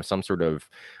some sort of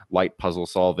light puzzle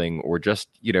solving, or just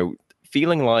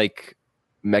feeling like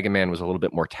Mega Man was a little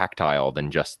bit more tactile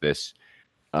than just this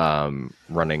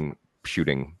running,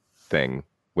 shooting thing,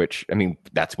 which, I mean,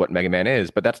 that's what Mega Man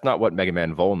is, but that's not what Mega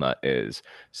Man Volnut is.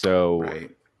 So right.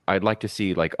 I'd like to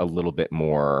see like a little bit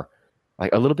more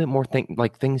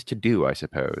things to do, I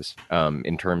suppose,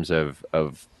 in terms of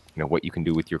what you can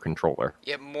do with your controller.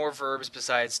 Yeah, more verbs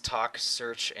besides talk,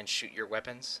 search, and shoot your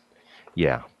weapons.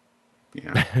 Yeah.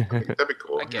 Yeah, that'd be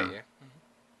cool. I get you.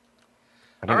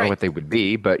 I don't know what they would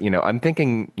be, but I'm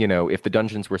thinking, if the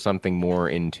dungeons were something more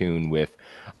in tune with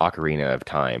Ocarina of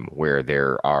Time, where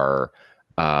there are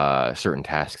certain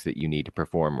tasks that you need to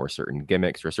perform, or certain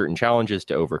gimmicks, or certain challenges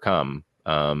to overcome,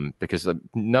 because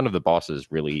none of the bosses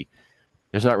really,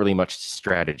 there's not really much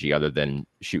strategy other than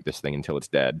shoot this thing until it's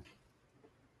dead.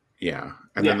 Yeah,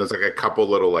 and then there's like a couple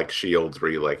little like shields where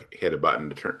you like hit a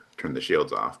button to turn the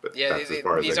shields off, but that's as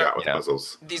far as I got with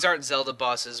puzzles. These aren't Zelda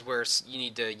bosses where you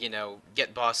need to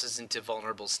get bosses into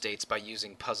vulnerable states by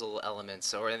using puzzle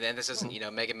elements, and this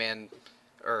isn't Mega Man.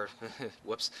 Or,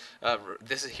 whoops.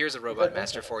 Here's a Robot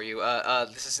Master for you.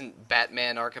 This isn't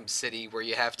Batman Arkham City where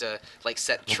you have to like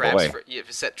set traps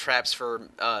for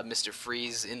Mr.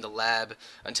 Freeze in the lab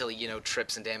until he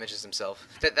trips and damages himself.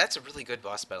 That's a really good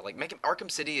boss battle. Like Arkham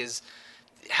City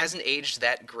hasn't aged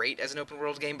that great as an open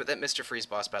world game, but that Mr. Freeze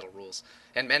boss battle rules.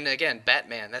 And again,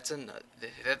 Batman. That's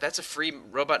a free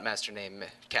Robot Master name.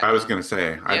 Capcom. I was gonna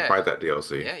say I'd buy that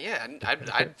DLC. Yeah.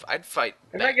 I'd fight.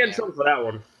 And I get something for that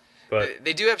one. But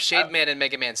they do have Shade Man in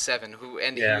Mega Man 7,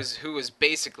 who was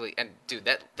basically, and dude,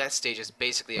 that stage is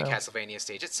basically a Castlevania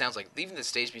stage. It sounds like, even the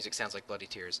stage music sounds like Bloody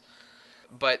Tears.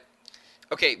 But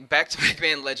okay, back to Mega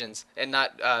Man Legends and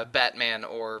not Batman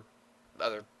or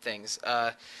other things.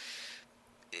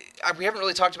 We haven't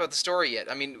really talked about the story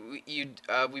yet. I mean,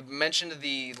 we mentioned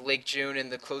the Lake June and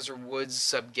the Closer Woods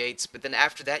subgates, but then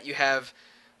after that you have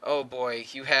Oh boy,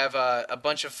 you have a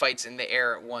bunch of fights in the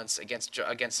air at once against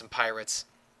some pirates,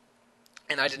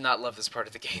 and I did not love this part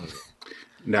of the game.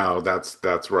 No, that's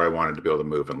where I wanted to be able to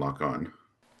move and lock on,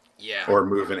 Yeah. or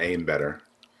move and aim better.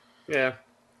 Yeah.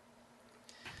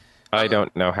 I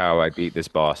don't know how I beat this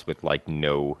boss with like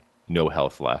no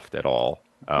health left at all.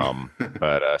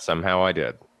 But somehow I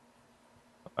did.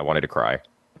 I wanted to cry,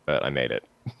 but I made it.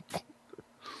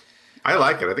 I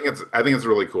like it. I think it's a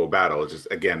really cool battle. It's just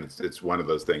again, it's one of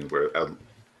those things where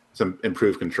some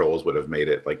improved controls would have made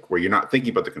it like where you're not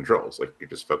thinking about the controls, like you're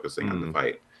just focusing on the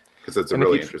fight because it's a And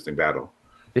really interesting battle.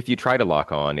 if you try to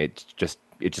lock on, it just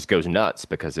goes nuts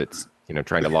because it's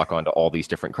trying to lock on to all these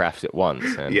different crafts at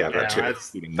once. And Yeah, that too.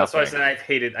 That's why I said I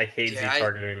hate Yeah, Z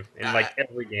targeting in like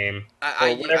every game. I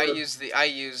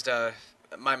used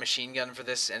my machine gun for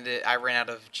this, and I ran out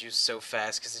of juice so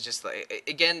fast because it just like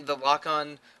again the lock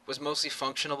on was mostly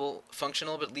functional,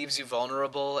 but leaves you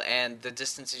vulnerable, and the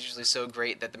distance is usually so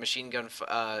great that the machine gun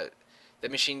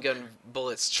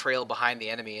bullets trail behind the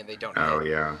enemy and they don't hit. Oh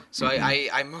yeah. So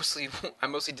I mostly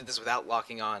did this without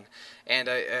locking on, and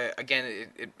again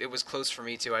it was close for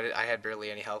me too. I had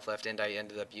barely any health left, and I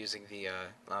ended up using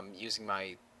using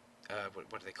my what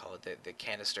do they call it, the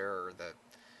canister or The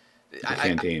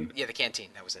canteen. the canteen,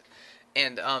 that was it.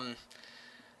 And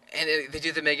they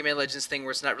do the Mega Man Legends thing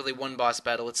where it's not really one boss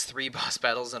battle, it's 3 boss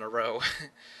battles in a row.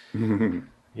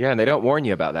 yeah, and they don't warn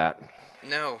you about that.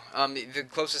 No, the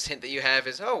closest hint that you have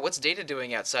is, oh, what's Data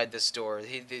doing outside this door?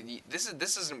 This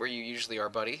isn't where you usually are,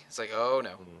 buddy. It's like, oh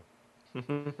no.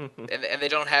 and they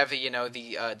don't have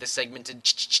the segmented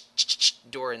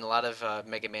door in a lot of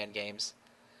Mega Man games.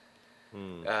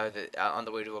 On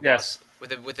the way to a boss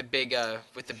with a big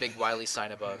Wily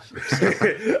sign above.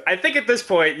 So. I think at this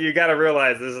point you got to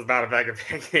realize this is not a Mega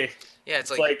Man game. Yeah,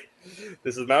 it's like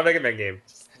this is not a Mega Man game.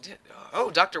 Oh,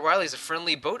 Dr. Wily's a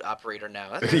friendly boat operator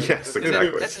now. Yes,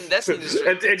 exactly.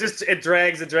 That's it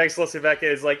drags closely back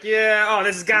in. It's like, yeah, oh,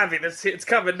 this has got to be. It's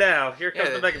coming now. Here comes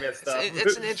the Mega Man stuff.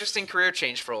 It's an interesting career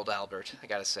change for old Albert, I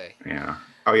gotta say. Yeah.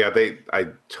 Oh yeah.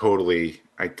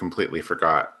 I completely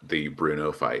forgot the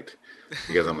Bruno fight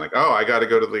because I'm like, oh, I got to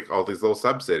go to like all these little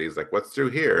sub cities. Like, what's through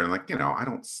here? And like,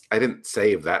 I didn't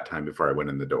save that time before I went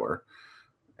in the door,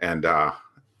 and I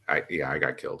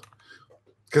got killed.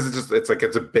 Because it's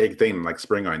a big thing, like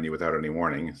spring on you without any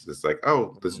warning. It's just like,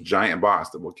 oh, this giant boss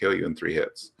that will kill you in 3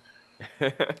 hits.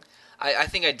 I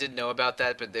think I did know about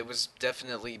that, but it was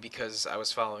definitely because I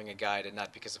was following a guide and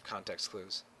not because of context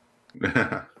clues.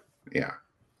 Yeah.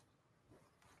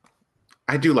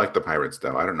 I do like the pirates,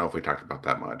 though. I don't know if we talked about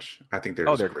that much. I think they're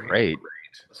great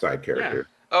side character. Yeah.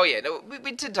 Oh yeah, no,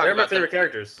 we did talk about them. They're my favorite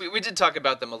characters. We did talk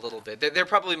about them a little bit. They're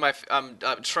probably my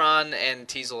Tron and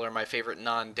Teasel are my favorite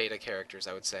non-Data characters,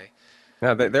 I would say.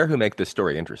 Yeah, they're who make this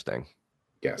story interesting.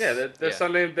 Yes. Yeah, they're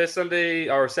Sunday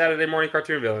or Saturday morning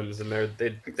cartoon villains, and they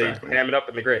ham it up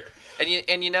and they're great. And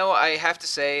I have to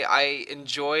say I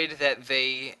enjoyed that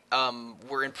they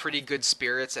were in pretty good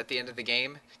spirits at the end of the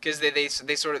game because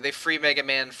they free Mega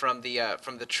Man from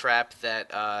the trap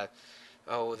that.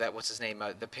 What's his name?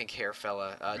 The pink hair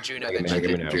fella, Juno.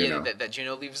 That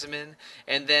Juno leaves him in,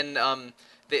 and then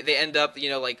they end up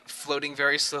like floating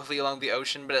very slowly along the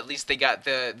ocean, but at least they got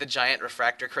the giant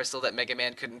refractor crystal that Mega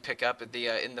Man couldn't pick up at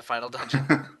in the final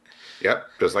dungeon. Yep,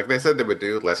 just like they said they would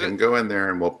do. Let him go in there,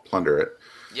 and we'll plunder it.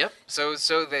 Yep. So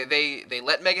they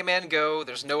let Mega Man go.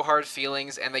 There's no hard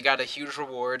feelings, and they got a huge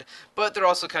reward. But they're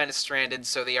also kind of stranded,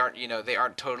 so they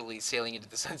aren't totally sailing into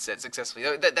the sunset successfully.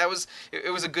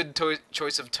 It was a good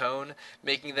choice of tone,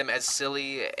 making them as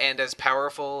silly and as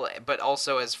powerful, but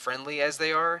also as friendly as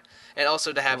they are, and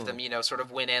also to have them sort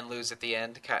of win and lose at the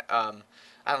end.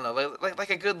 I don't know, like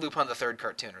a good Lupin the Third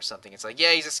cartoon or something. It's like,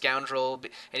 yeah, he's a scoundrel,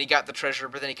 and he got the treasure,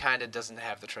 but then he kind of doesn't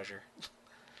have the treasure.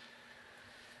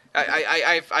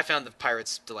 I found the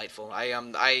pirates delightful.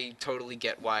 I totally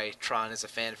get why Tron is a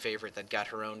fan favorite that got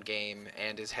her own game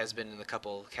and has been in a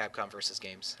couple Capcom versus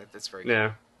games. That's very good.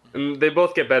 Yeah, and they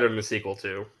both get better in the sequel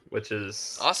too, which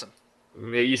is awesome.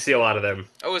 You see a lot of them.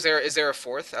 Oh, is there a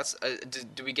fourth? That's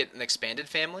do we get an expanded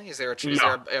family? Is there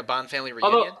a Bond family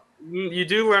reunion? Although, you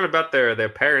do learn about their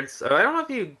parents. I don't know if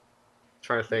you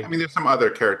trying to think. I mean, there's some other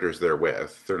characters they're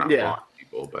with. They're not Bond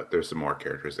people, but there's some more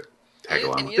characters that tag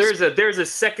along. There's a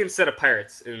second set of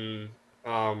pirates in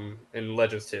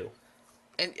Legends 2.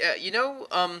 And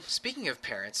speaking of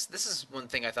parents, this is one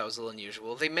thing I thought was a little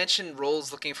unusual. They mentioned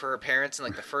Rolls looking for her parents in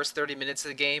like the first 30 minutes of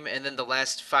the game, and then the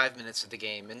last 5 minutes of the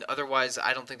game. And otherwise,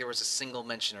 I don't think there was a single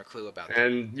mention or clue about that.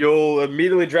 And you'll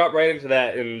immediately drop right into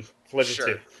that in Legends 2.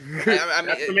 I mean,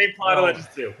 that's the main plot of Legends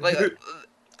 2.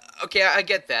 Okay, I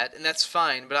get that, and that's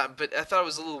fine. But I thought it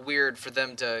was a little weird for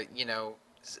them to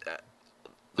uh,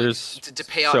 There's to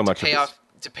pay off so much of this.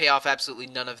 to pay off absolutely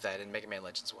none of that in Mega Man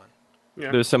Legends 1.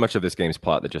 Yeah. There's so much of this game's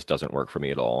plot that just doesn't work for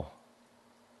me at all.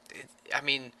 I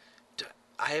mean,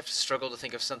 I have to struggle to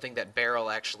think of something that Barrel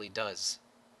actually does.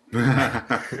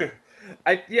 I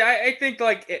think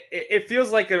like it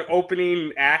feels like an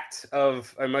opening act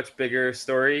of a much bigger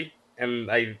story, and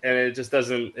it just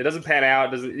doesn't pan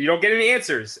out. You don't get any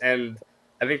answers, and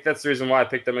I think that's the reason why I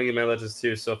picked up Mega Man Legends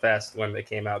 2 so fast when they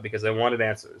came out, because I wanted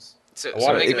answers. So I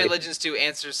wanted Mega to- Man Legends 2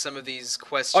 answers some of these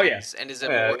questions, Oh, yeah. and is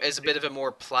Yeah. a bit of a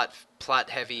more plot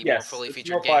heavy, more Yes, fully it's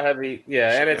featured more game. plot heavy,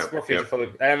 yeah, and it's Yep, more feature yep. full,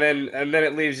 and then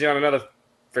it leaves you on another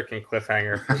freaking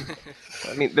cliffhanger for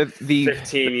I mean, the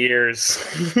 15 years.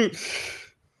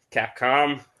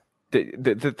 Capcom.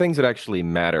 the things that actually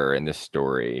matter in this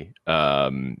story,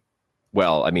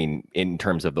 well, I mean, in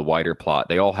terms of the wider plot,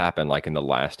 they all happen like in the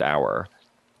last hour,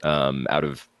 out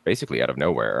of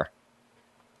nowhere.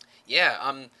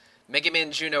 Yeah, Mega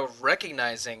Man Juno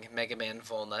recognizing Mega Man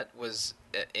Volnut was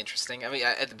interesting. I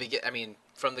mean,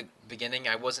 from the beginning,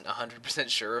 I wasn't 100%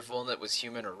 sure if Volnut was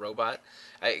human or robot,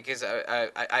 because I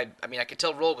mean, I could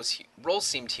tell Roll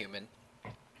seemed human,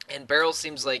 and Barrel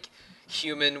seems like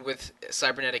human with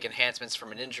cybernetic enhancements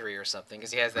from an injury or something,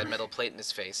 because he has that metal plate in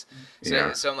his face. So,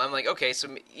 Yeah. so I'm like, okay,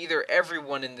 so either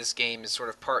everyone in this game is sort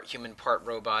of part human, part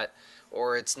robot,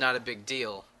 or it's not a big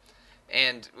deal.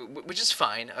 And which is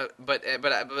fine, but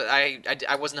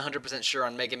I wasn't 100% sure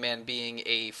on Mega Man being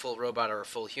a full robot or a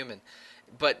full human.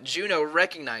 But Juno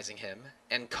recognizing him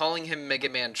and calling him Mega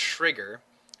Man Trigger,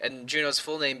 and Juno's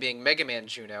full name being Mega Man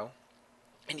Juno,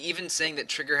 and even saying that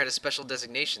Trigger had a special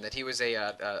designation, that he was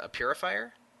a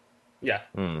purifier. Yeah.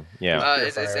 Yeah.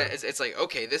 It's like,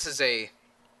 okay, this is a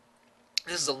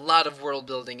lot of world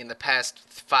building in the past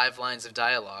 5 lines of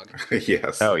dialogue.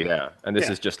 Yes. Oh yeah, and this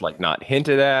Yeah. is just like not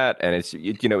hinted at, and it's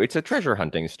it's a treasure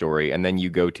hunting story, and then you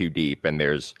go too deep, and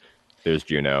there's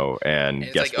Juno, and And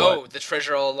it's guess like, what? oh, the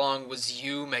treasure all along was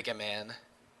you, Mega Man.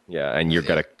 Yeah, and you've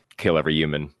got to kill every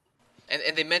human.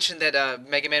 And they mentioned that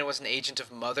Mega Man was an agent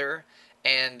of Mother,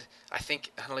 and I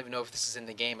don't even know if this is in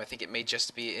the game. I think it may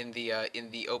just be in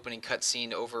the opening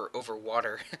cutscene over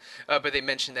water. But they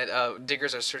mentioned that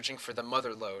diggers are searching for the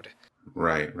Mother Lode.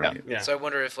 Right. Yeah. So I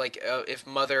wonder if if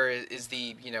Mother is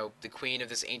the the queen of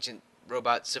this ancient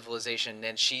robot civilization,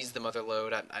 and she's the Mother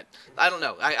Lode. I don't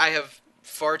know. I have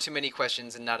far too many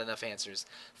questions and not enough answers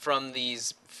from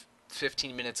these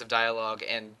 15 minutes of dialogue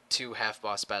and 2 half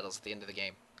boss battles at the end of the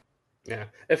game. Yeah.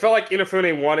 It felt like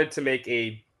Inafune wanted to make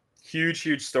a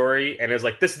huge story, and it was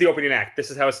like, this is the opening act.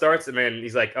 This is how it starts. And then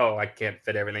he's like, oh, I can't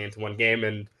fit everything into one game,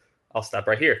 and I'll stop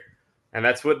right here. And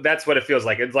that's what it feels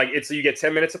like. It's you get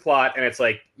 10 minutes of plot, and it's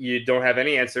like you don't have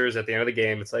any answers at the end of the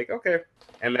game. It's like, okay.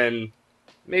 And then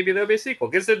maybe there'll be a sequel.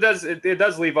 Because it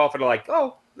does leave off into like,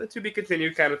 oh, to be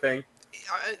continued kind of thing.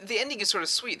 The ending is sort of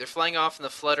sweet. They're flying off in the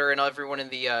flutter, and everyone in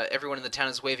the town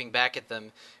is waving back at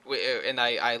them. And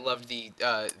I loved the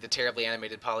terribly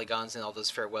animated polygons and all those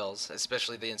farewells,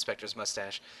 especially the inspector's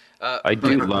mustache. I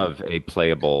do love a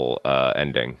playable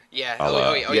ending. Yeah.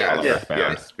 Yeah.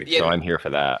 Yes. So I'm here for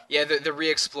that. Yeah, the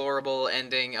re-explorable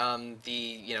ending.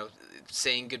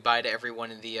 Saying goodbye to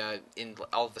everyone in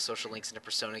all of the social links in a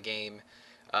Persona game.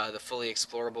 The fully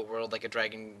explorable world like a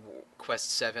Dragon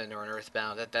Quest 7 or an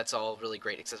Earthbound. That's all really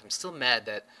great, except I'm still mad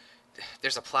that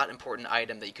there's a plot important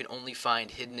item that you can only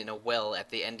find hidden in a well at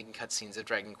the ending cutscenes of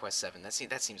Dragon Quest 7.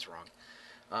 That seems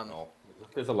wrong.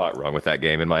 There's a lot wrong with that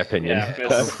game, in my opinion. Yeah.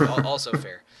 Also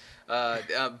fair.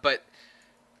 But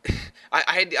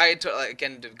I had to,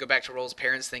 again, to go back to Roll's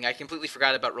parents thing, I completely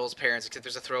forgot about Roll's parents, except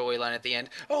there's a throwaway line at the end.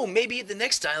 Oh, maybe at the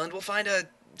next island we'll find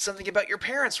something about your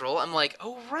parents, Roll. I'm like,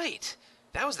 oh, right.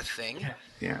 That was the thing.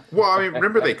 Yeah. Well, I mean,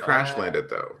 remember they crash landed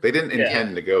though. They didn't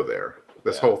intend to go there.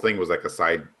 This whole thing was like a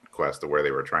side quest of where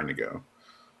they were trying to go.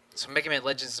 So Mega Man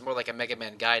Legends is more like a Mega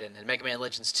Man Gaiden, and Mega Man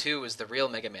Legends 2 is the real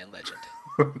Mega Man Legend.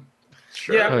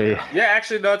 Sure. Yeah. Oh, yeah. Yeah,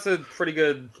 actually, that's a pretty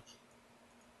good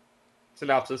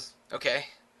synopsis. Okay.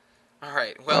 All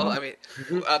right. Well, I mean,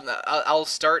 I'll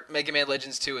start Mega Man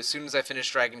Legends 2 as soon as I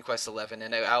finish Dragon Quest 11,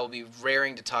 and I will be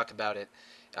raring to talk about it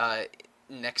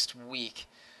next week.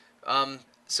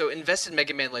 So invested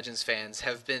Mega Man Legends fans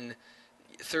have been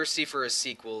thirsty for a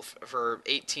sequel for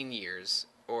 18 years,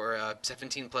 or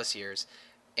 17 plus years,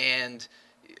 and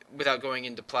without going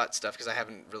into plot stuff, because I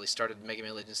haven't really started Mega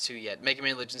Man Legends 2 yet, Mega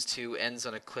Man Legends 2 ends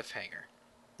on a cliffhanger.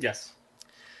 Yes.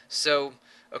 So,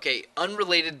 okay,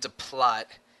 unrelated to plot,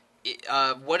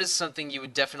 what is something you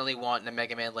would definitely want in a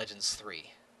Mega Man Legends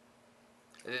 3?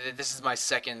 This is my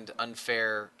second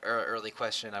unfair early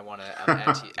question I want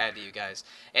to add to you guys.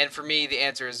 And for me, the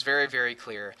answer is very, very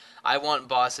clear. I want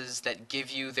bosses that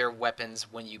give you their weapons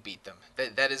when you beat them.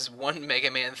 That is one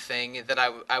Mega Man thing that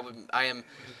I am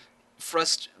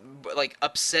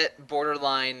upset,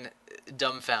 borderline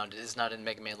dumbfounded is not in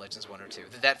Mega Man Legends 1 or 2.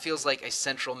 That feels like a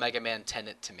central Mega Man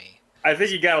tenet to me. I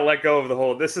think you gotta let go of the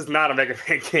whole. This is not a Mega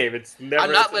Man game. It's never.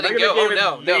 I'm not letting go. Oh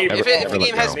no, no. Never- If never a let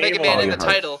game has go. Mega Man in the All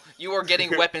your title, you are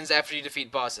getting weapons after you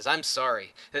defeat bosses. I'm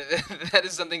sorry. That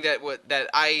is something that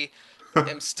I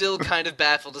am still kind of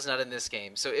baffled is not in this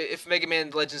game. So if Mega Man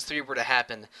Legends 3 were to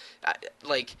happen,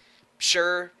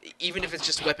 sure, even if it's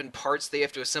just weapon parts they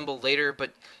have to assemble later, but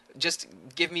just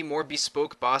give me more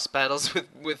bespoke boss battles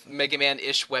with Mega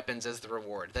Man-ish weapons as the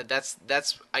reward.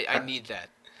 I need that.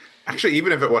 Actually,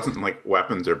 even if it wasn't like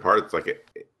weapons or parts, like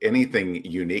anything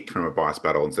unique from a boss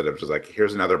battle instead of just like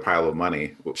here's another pile of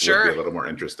money would be a little more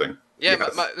interesting. Yeah,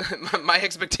 Yes. my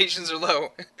expectations are low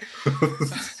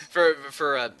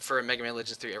for a Mega Man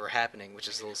Legends 3 ever happening, which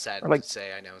is a little sad to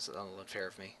say. I know it's a little unfair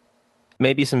of me.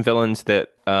 Maybe some villains that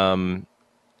some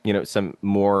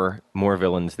more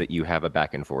villains that you have a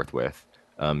back and forth with.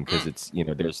 Because it's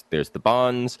there's the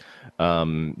Bonds,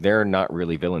 they're not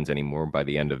really villains anymore by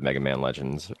the end of Mega Man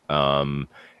Legends, and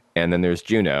then there's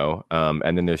Juno,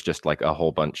 and then there's just like a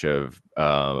whole bunch of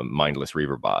mindless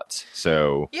Reaver bots.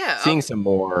 So seeing some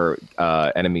more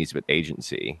enemies with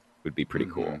agency would be pretty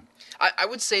cool. I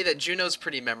would say that Juno's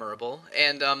pretty memorable,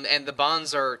 and the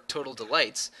Bonds are total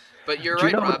delights. But you're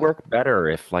Juno right, Rob. would work better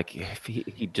if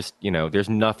he just there's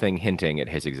nothing hinting at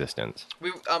his existence.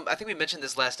 I think we mentioned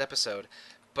this last episode,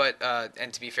 but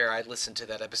and to be fair, I listened to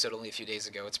that episode only a few days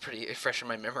ago. It's pretty fresh in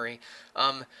my memory.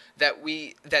 That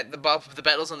the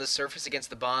battles on the surface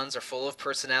against the Bonds are full of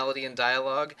personality and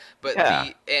dialogue, but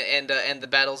the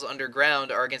battles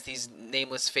underground are against these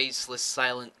nameless, faceless,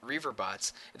 silent Reaver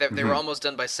bots. They were almost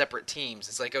done by separate teams.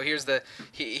 It's like, oh, here's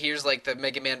like the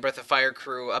Mega Man Breath of Fire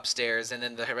crew upstairs, and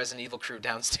then the Resident Evil crew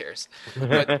downstairs.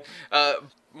 But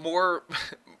more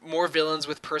villains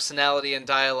with personality and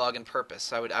dialogue and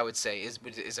purpose. I would say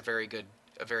is a very good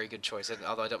choice.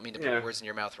 Although I don't mean to put words in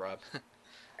your mouth, Rob.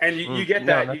 And you get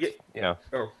that.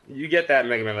 You get that in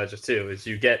Mega Man Legends too. Is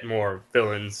you get more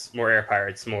villains, more air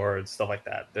pirates, more stuff like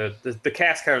that. The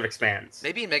cast kind of expands.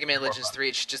 Maybe in Mega Man Legends 3,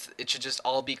 it should just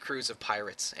all be crews of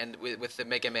pirates, and with the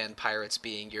Mega Man pirates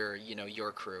being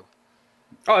your crew.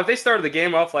 Oh, if they started the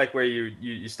game off like where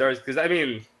you started, because I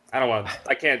mean,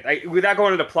 I can't without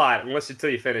going into plot until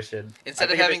you finish it.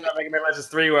 Instead of having Mega Man Legends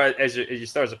 3 where as you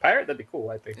start as a pirate, that'd be cool.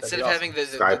 I think instead of having the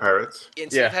Sky Pirates.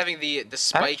 Instead of having the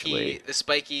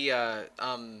spiky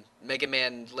Mega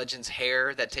Man Legends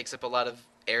hair that takes up a lot of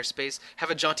airspace,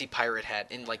 have a jaunty pirate hat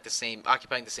in like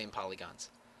occupying the same polygons.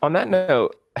 On that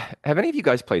note, have any of you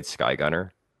guys played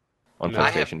Skygunner on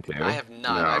PlayStation 2? I have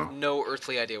not. No. I have no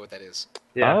earthly idea what that is.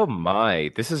 Yeah. Oh my,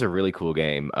 this is a really cool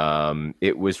game.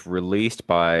 It was released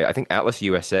by, I think, Atlas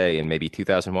USA in maybe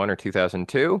 2001 or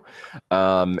 2002.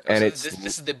 This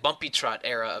is the bumpy trot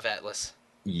era of Atlas.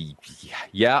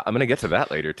 Yeah, I'm gonna get to that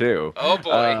later too. Oh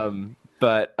boy.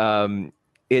 But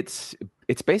it's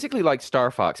basically like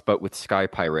Star Fox, but with Sky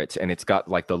Pirates, and it's got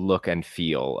like the look and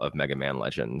feel of Mega Man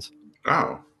Legends.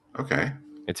 Oh, okay.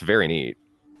 It's very neat.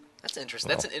 That's interesting.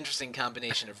 That's an interesting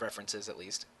combination of references, at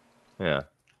least. Yeah.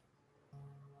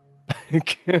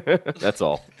 That's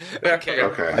all. Okay.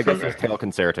 I guess there's Tail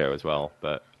Concerto as well,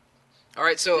 but all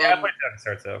right. So I played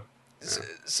Tail Concerto.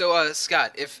 So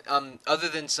Scott, if other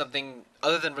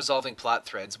than resolving plot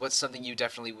threads, what's something you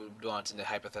definitely would want in a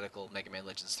hypothetical Mega Man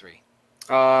Legends 3?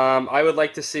 I would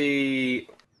like to see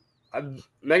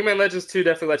Mega Man Legends 2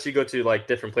 definitely lets you go to like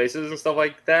different places and stuff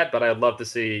like that, but I'd love to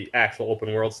see actual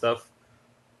open world stuff.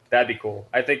 That'd be cool.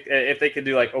 I think if they could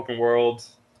do like open world,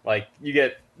 like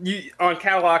you on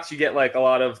Catalogs, you get like a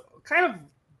lot of kind of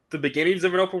the beginnings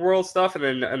of an open world stuff, and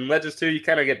then in Legends 2, you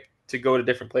kind of get to go to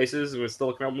different places and it's still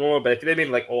open world. But if they made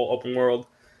like all open world,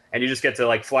 and you just get to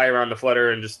like fly around the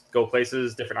Flutter and just go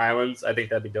places, different islands, I think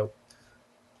that'd be dope.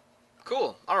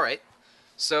 Cool. All right.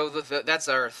 So that's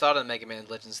our thought on Mega Man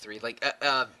Legends 3.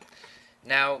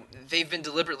 Now, they've been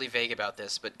deliberately vague about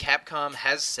this, but Capcom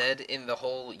has said in the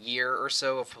whole year or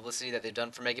so of publicity that they've done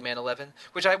for Mega Man 11,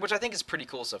 which I think is pretty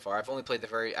cool so far. I've only played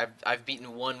I've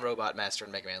beaten one Robot Master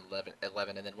in Mega Man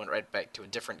 11 and then went right back to a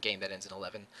different game that ends in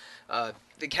 11.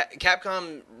 The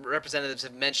Capcom representatives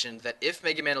have mentioned that if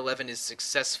Mega Man 11 is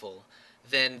successful,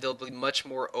 then they'll be much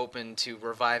more open to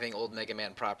reviving old Mega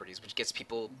Man properties, which gets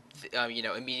people,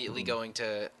 immediately going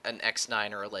to an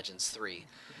X9 or a Legends 3.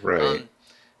 Right.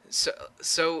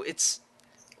 So it's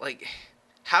like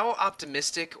How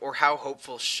optimistic or how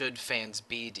hopeful should fans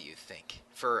be, do you think,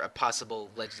 for a possible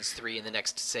Legends 3 in the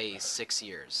next, say, 6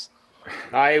 years?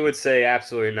 I would say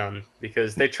absolutely none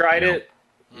because they tried No. it.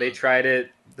 They tried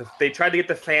it. They tried to get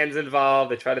the fans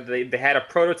involved. They had a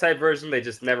prototype version. They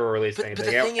just never released But anything.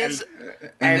 the thing is,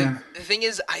 and the thing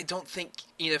is, I don't think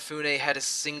Inafune had a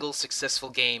single successful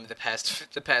game the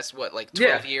past what, like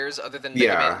 12 years, other than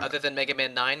Mega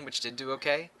Man 9, which did do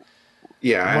okay.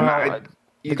 Yeah, Well, and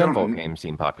the Gunvolt games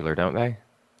seem popular, don't they?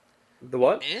 the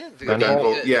what? Yeah,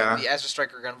 Gunvolt, yeah. The Azure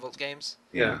Striker Gunvolt games.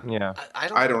 Yeah. Yeah.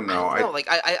 I don't know. Like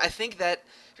I think that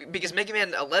because Mega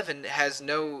Man 11 has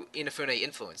no Inafune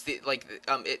influence. They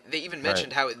even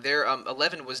mentioned how their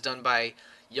 11 was done by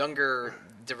younger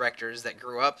directors that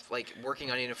grew up like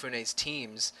working on Inafune's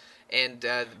teams, and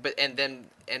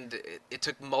it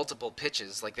took multiple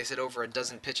pitches. Like they said, over a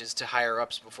dozen pitches to higher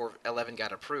ups before 11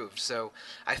 got approved. So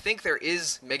I think there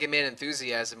is Mega Man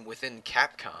enthusiasm within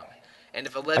Capcom. And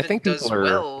if 11 does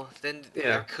well, then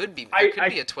there could be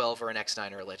a 12 or an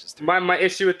X9 or a Legends 3. My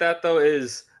issue with that though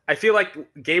is I feel like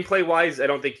gameplay wise, I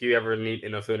don't think you ever need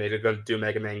Inafune to go do a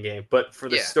Mega Man game. But for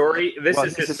the story, this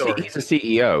is his story. He's a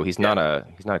CEO. He's not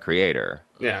a creator.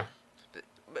 Yeah.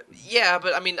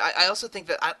 But I mean, I also think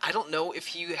that I don't know if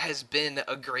he has been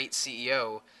a great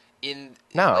CEO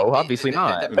obviously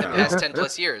not. The past 10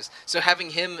 plus years. So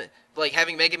having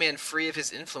Mega Man free of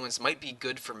his influence might be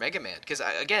good for Mega Man. Because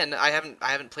I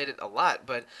haven't played it a lot,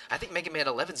 but I think Mega Man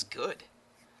 11's good.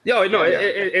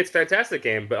 It's a fantastic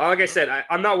game. But like I said,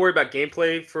 I'm not worried about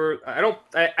gameplay.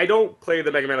 I don't play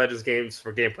the Mega Man Legends games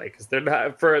for gameplay because they're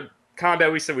not for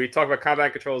combat. We talk about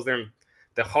combat controls. They're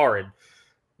horrid.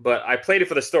 But I played it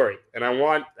for the story, and I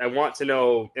want to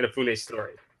know Inafune's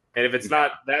story. And if it's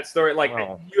not that story,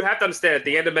 you have to understand at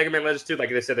the end of Mega Man Legends 2, like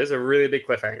they said, there's a really big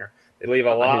cliffhanger. They leave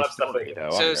a lot of stuff.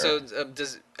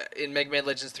 Does in Mega Man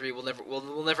Legends 3,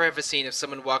 we'll never have a scene of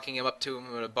someone walking up to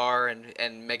him in a bar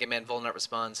and Mega Man Volnut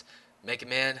responds, "Mega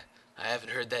Man, I haven't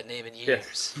heard that name in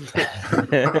years."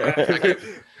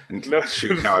 No,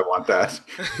 shoot, now I want that.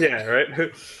 Yeah,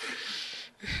 right.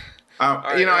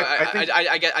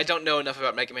 I don't know enough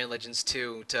about Mega Man Legends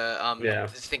 2 to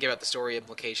think about the story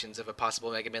implications of a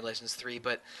possible Mega Man Legends 3,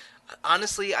 but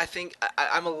honestly, I think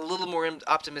I'm a little more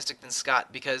optimistic than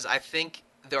Scott because I think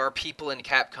there are people in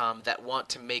Capcom that want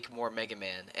to make more Mega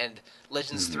Man, and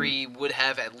Legends 3 would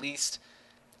have at least...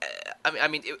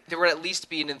 there would at least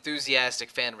be an enthusiastic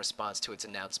fan response to its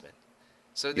announcement.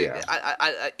 So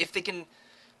if they can...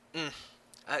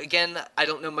 Again, I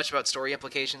don't know much about story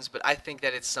implications, but I think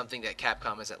that it's something that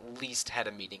Capcom has at least had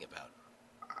a meeting about.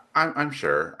 I'm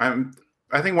sure.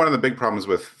 I think one of the big problems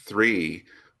with 3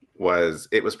 was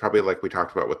it was probably like we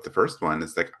talked about with the first one.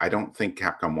 It's like I don't think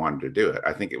Capcom wanted to do it.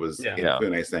 I think it was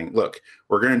Inafune saying, "Look,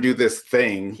 we're going to do this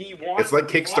thing. It's like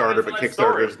Kickstarter, but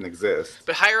Kickstarter doesn't exist."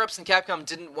 But higher ups in Capcom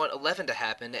didn't want 11 to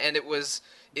happen, and it was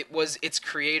its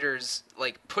creators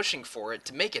like pushing for it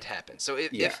to make it happen. So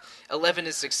if 11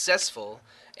 is successful,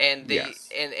 and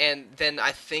then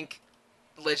I think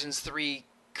Legends 3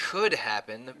 could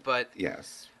happen, but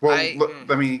yes. Well,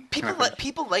 let me.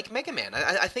 People like Mega Man.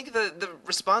 I think the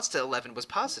response to 11 was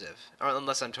positive, or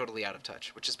unless I'm totally out of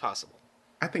touch, which is possible.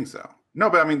 I think so. No,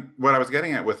 but I mean, what I was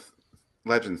getting at with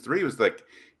Legends 3 was like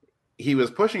he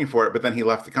was pushing for it, but then he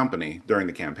left the company during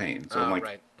the campaign. So I'm like,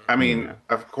 right. I mean,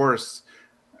 of course.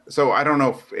 So I don't know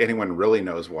if anyone really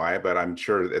knows why, but I'm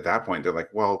sure at that point they're like,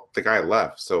 well, the guy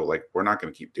left, so like we're not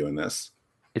going to keep doing this.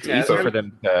 It's easy for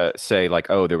them to say like,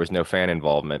 oh, there was no fan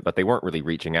involvement, but they weren't really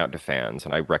reaching out to fans,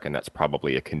 and I reckon that's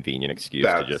probably a convenient excuse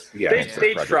to just.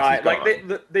 They tried,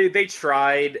 they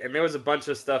tried, and there was a bunch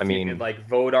of stuff you could like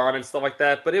vote on and stuff like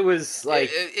that, but it was like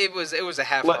it was a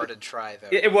half-hearted try though.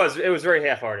 It was very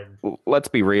half-hearted. Let's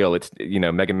be real. It's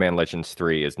Mega Man Legends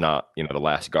 3 is not the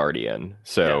Last Guardian,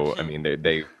 so I mean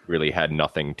they really had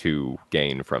nothing to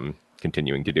gain from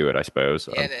continuing to do it, I suppose.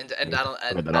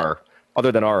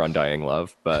 Other than our undying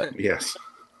love, but yes,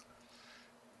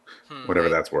 whatever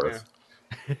that's worth.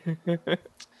 Yeah.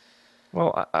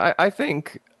 Well, I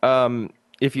think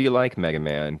if you like Mega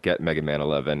Man, get Mega Man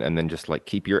 11, and then just like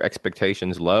keep your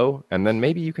expectations low, and then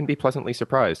maybe you can be pleasantly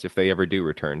surprised if they ever do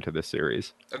return to this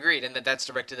series. Agreed, and that's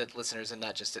directed at listeners and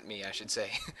not just at me, I should say.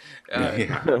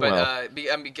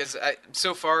 Because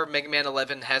so far, Mega Man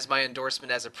 11 has my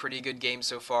endorsement as a pretty good game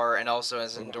so far, and also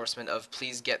as an endorsement of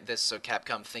please get this so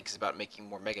Capcom thinks about making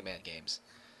more Mega Man games.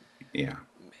 Yeah.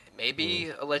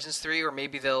 Maybe a Legends 3, or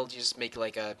maybe they'll just make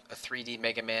like a 3D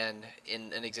Mega Man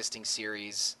in an existing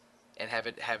series and have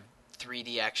it have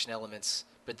 3D action elements.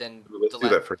 But then let's do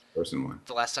that first-person one.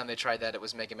 The last time they tried that, it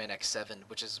was Mega Man X7,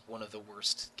 which is one of the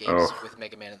worst games with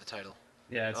Mega Man in the title.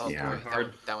 Yeah, it's boy,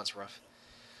 hard. That one's rough.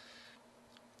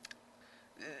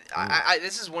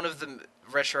 This is one of the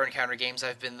retro encounter games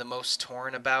I've been the most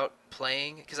torn about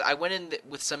playing, because I went in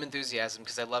with some enthusiasm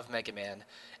because I love Mega Man,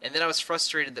 and then I was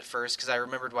frustrated at first because I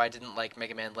remembered why I didn't like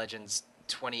Mega Man Legends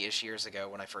 20-ish years ago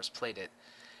when I first played it.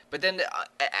 But then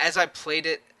as I played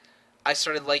it, I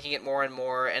started liking it more and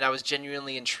more, and I was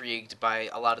genuinely intrigued by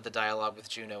a lot of the dialogue with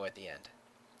Juno at the end.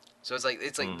 So it's like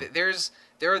there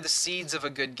are the seeds of a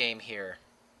good game here,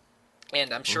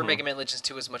 and I'm sure Mega Man Legends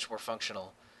 2 is much more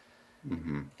functional.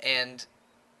 Mm-hmm. And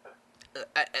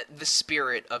the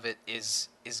spirit of it is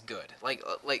good.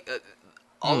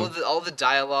 All of the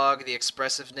dialogue, the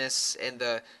expressiveness, and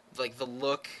the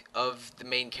look of the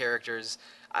main characters,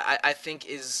 I think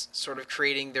is sort of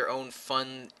creating their own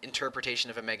fun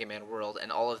interpretation of a Mega Man world,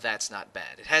 and all of that's not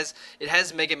bad. It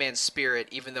has Mega Man spirit,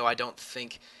 even though I don't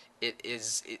think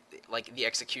the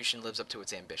execution lives up to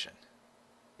its ambition.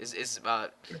 That's my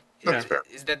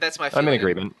feeling. I'm in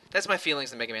agreement. That's my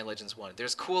feelings in Mega Man Legends 1.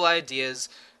 There's cool ideas,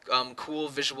 cool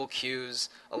visual cues,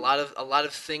 a lot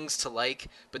of things to like,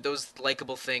 but those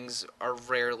likable things are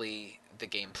rarely the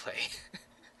gameplay.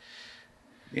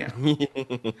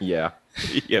 Yeah.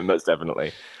 Yeah, most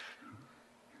definitely.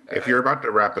 If you're about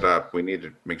to wrap it up, we need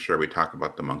to make sure we talk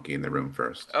about the monkey in the room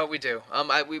first. Oh, we do.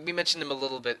 We mentioned him a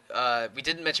little bit. We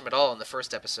didn't mention him at all in the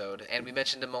first episode, and we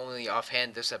mentioned him only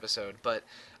offhand this episode. But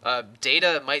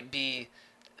Data might be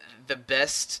the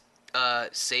best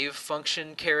save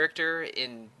function character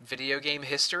in video game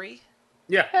history.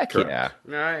 Yeah. Heck yeah.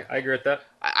 No, I agree with that.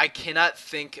 I cannot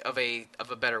think of a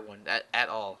better one at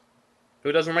all.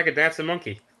 Who doesn't like a dancing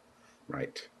monkey?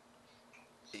 Right.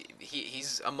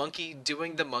 He's a monkey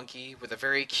doing the monkey with a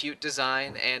very cute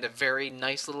design and a very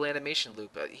nice little animation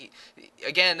loop.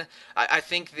 I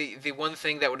think the one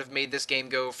thing that would have made this game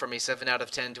go from a 7 out of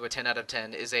 10 to a 10 out of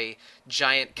 10 is a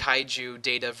giant kaiju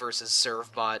Data versus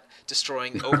Servbot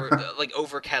destroying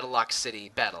over Cadillac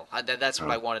City battle. That's what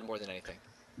I wanted more than anything.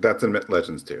 That's in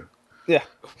Legends 2. Yeah.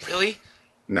 Really?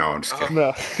 No, I'm just kidding.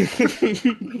 No.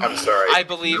 I'm sorry. I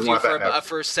believed you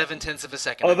for 7/10 of a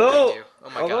second. Although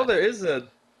God. there is a...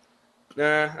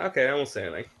 okay, I won't say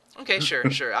anything. Okay, sure.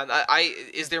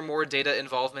 Is there more Data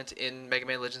involvement in Mega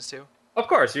Man Legends 2? Of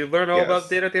course, you learn all Yes. about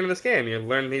Data at the end of this game. You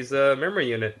learn he's a memory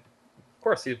unit. Of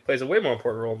course, he plays a way more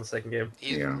important role in the second game.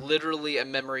 He's Yeah. literally a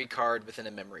memory card within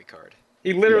a memory card.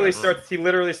 He literally starts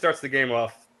the game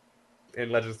off in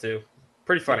Legends 2.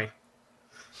 Pretty funny.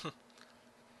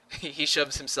 He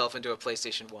shoves himself into a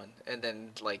PlayStation 1 and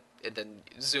then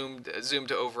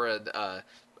zoomed over a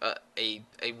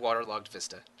waterlogged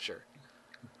Vista. Sure.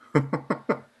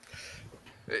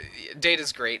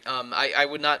 Data's great. I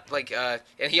would not and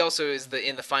he also is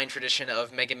in the fine tradition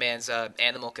of Mega Man's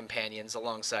animal companions,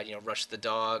 alongside Rush the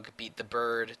dog, Beat the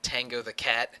bird, Tango the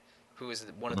cat, who is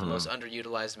one of the most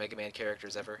underutilized Mega Man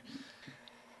characters ever.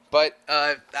 But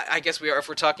I guess if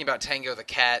we're talking about Tango the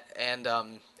cat and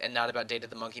not about Data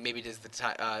the monkey, maybe it is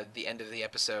the end of the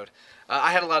episode.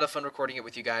 I had a lot of fun recording it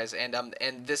with you guys, and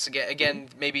this again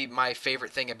maybe my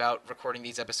favorite thing about recording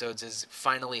these episodes is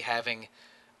finally having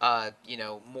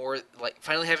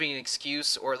finally having an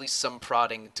excuse, or at least some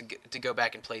prodding to go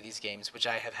back and play these games, which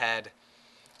I have had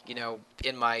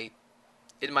in my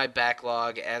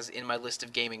backlog, as in my list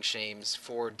of gaming shames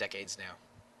for decades now.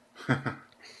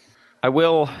 I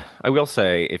will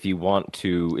say, if you want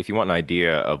an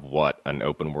idea of what an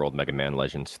open world Mega Man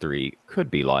Legends 3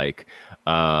 could be like,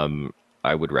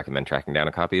 I would recommend tracking down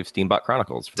a copy of Steambot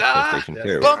Chronicles for PlayStation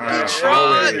 2.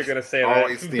 Bumpytron! You're gonna say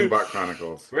Always that. Steambot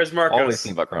Chronicles. Where's Marcos? Always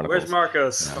Steambot Chronicles. Where's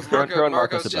Marcos? Yeah. Throwing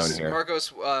Marcos a bone here. Marcos,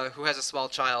 who has a small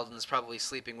child and is probably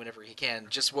sleeping whenever he can,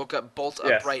 just woke up bolt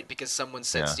upright because someone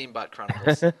said Steambot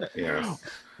Chronicles. Yes.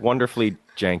 Wonderfully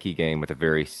janky game with a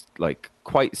very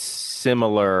quite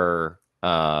similar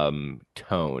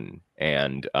tone,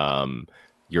 and a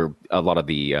lot of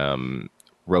the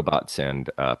robots and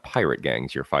pirate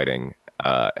gangs you're fighting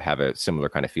have a similar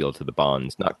kind of feel to the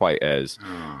Bonds. Not quite as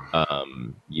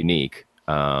unique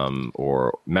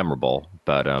or memorable,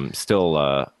 but still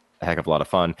a heck of a lot of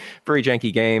fun. Very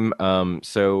janky game.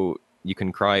 So you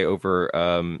can cry over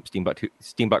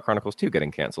Steambot Chronicles 2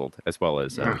 getting canceled, as well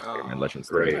as Mega Man Legends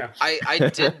 3. Great.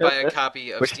 I did buy a copy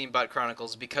of Steambot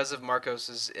Chronicles because of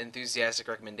Marcos's enthusiastic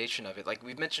recommendation of it. Like,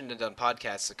 we've mentioned it on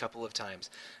podcasts a couple of times,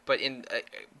 but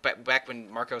back when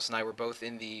Marcos and I were both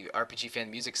in the RPG Fan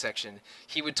Music section,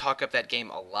 he would talk up that game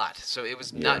a lot. So it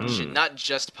was not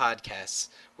just podcasts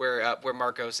where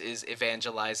Marcos is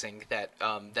evangelizing that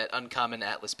Uncommon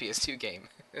Atlas PS2 game.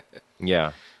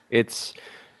 Yeah, it's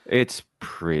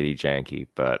pretty janky,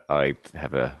 but I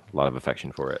have a lot of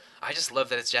affection for it. I just love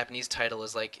that its Japanese title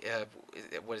is like,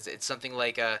 what is it? It's something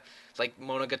like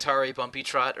Monogatari Bumpy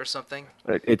Trot or something.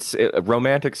 It's a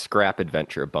romantic scrap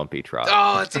adventure, Bumpy Trot.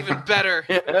 Oh, it's even better.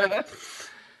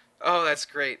 Oh, that's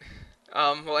great.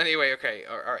 Well, anyway, okay,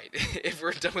 all right. If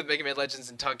we're done with Mega Man Legends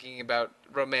and talking about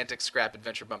romantic scrap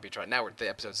adventure Bumpy Trot, now the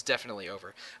episode's definitely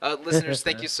over. Listeners,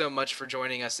 thank you so much for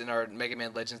joining us in our Mega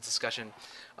Man Legends discussion.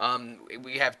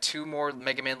 We have 2 more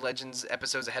Mega Man Legends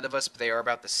episodes ahead of us, but they are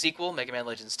about the sequel, Mega Man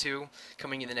Legends 2,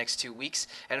 coming in the next 2 weeks.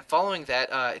 And following that,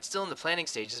 it's still in the planning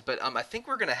stages, but I think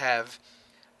we're going to have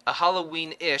a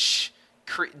Halloween-ish,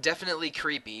 definitely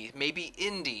creepy, maybe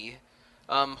indie,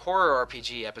 horror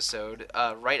RPG episode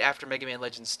right after Mega Man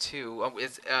Legends 2.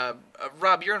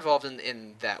 Rob, you're involved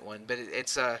in that one, but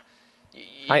it's I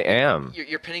am.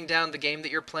 You're pinning down the game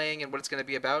that you're playing and what it's going to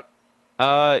be about.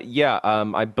 Yeah.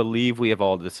 I believe we have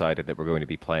all decided that we're going to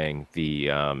be playing the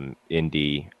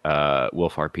indie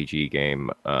Wolf RPG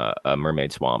game,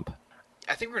 Mermaid Swamp.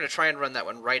 I think we're going to try and run that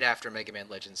one right after Mega Man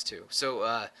Legends 2.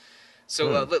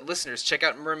 So, listeners, check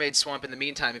out Mermaid Swamp in the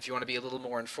meantime if you want to be a little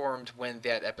more informed when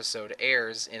that episode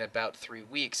airs in about 3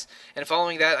 weeks. And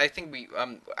following that, I think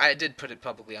I did put it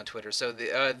publicly on Twitter. So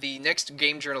the next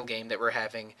Game Journal game that we're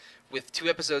having with 2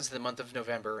 episodes in the month of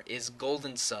November is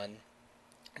Golden Sun.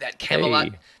 That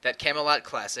Camelot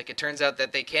classic. It turns out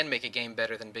that they can make a game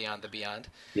better than Beyond the Beyond.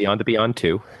 Beyond the Beyond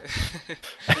 2.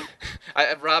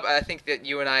 Rob, I think that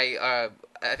you and I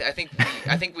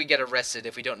think we get arrested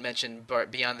if we don't mention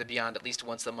Beyond the Beyond at least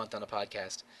once a month on a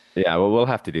podcast. Yeah, well, we'll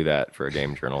have to do that for a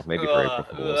game journal, maybe for April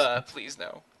Fools. Please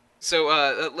no.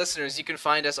 So, listeners, you can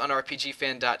find us on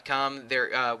RPGFan.com.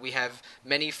 There, we have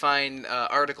many fine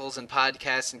articles and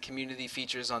podcasts and community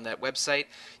features on that website,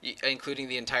 including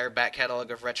the entire back catalog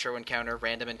of Retro Encounter,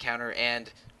 Random Encounter,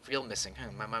 and Real Missing.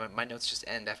 My notes just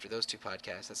end after those 2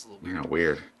 podcasts. That's a little weird. Yeah,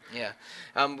 weird. Yeah.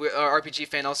 Our RPG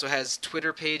Fan also has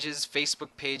Twitter pages, Facebook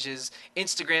pages,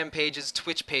 Instagram pages,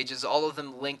 Twitch pages, all of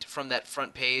them linked from that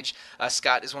front page.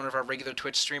 Scott is one of our regular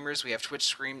Twitch streamers. We have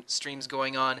Twitch streams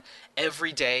going on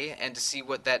every day, and to see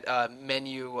what that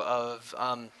menu of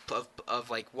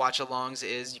like watch-alongs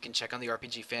is, you can check on the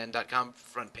RPGFan.com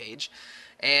front page.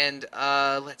 And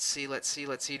let's see.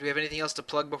 Do we have anything else to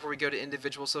plug before we go to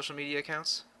individual social media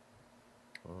accounts?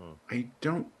 I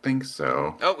don't think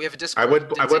so. Oh, we have a Discord.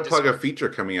 I would plug a feature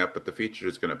coming up, but the feature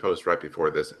is going to post right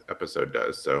before this episode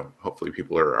does, so hopefully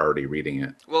people are already reading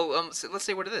it. Well, so let's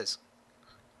say what it is.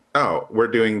 Oh, we're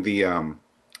doing the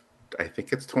I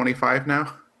think it's 25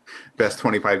 now. Best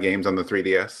 25 games on the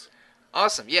 3DS.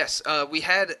 Awesome. Yes, we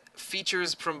had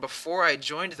features from before I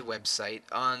joined the website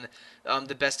on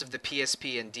the best of the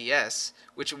PSP and DS,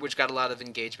 which got a lot of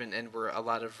engagement and were a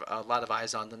lot of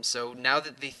eyes on them. So now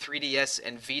that the 3DS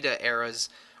and Vita eras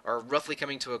are roughly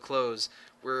coming to a close,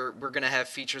 we're going to have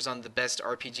features on the best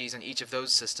RPGs on each of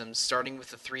those systems, starting with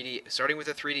the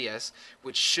 3DS,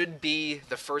 which should be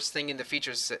the first thing in the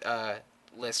features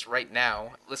list right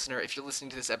now. Listener, if you're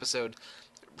listening to this episode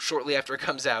shortly after it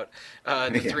comes out,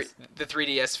 the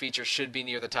 3DS feature should be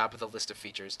near the top of the list of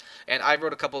features. And I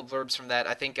wrote a couple of blurbs from that.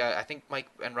 I think Mike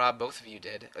and Rob, both of you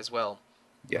did as well.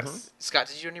 Yes. Scott,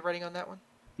 did you do any writing on that one?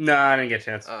 No, I didn't get a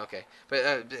chance. Oh, okay.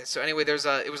 But so anyway, it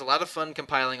was a lot of fun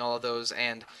compiling all of those,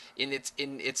 and in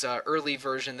its early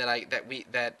version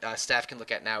that staff can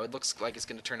look at now, it looks like it's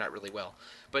going to turn out really well.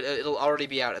 But it'll already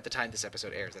be out at the time this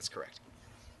episode airs. That's correct.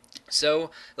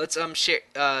 So let's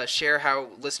share how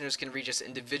listeners can reach us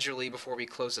individually before we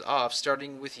close it off,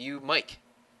 starting with you, Mike.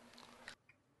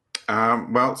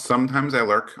 Well, sometimes I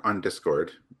lurk on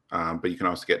Discord, but you can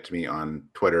also get to me on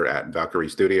Twitter at Valkyrie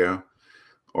Studio,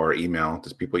 or email.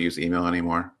 Does people use email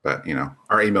anymore? But,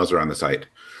 our emails are on the site.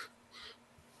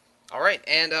 All right.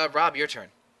 And Rob, your turn.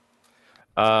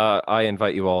 I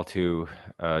invite you all to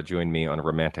join me on a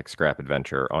romantic scrap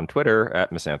adventure on Twitter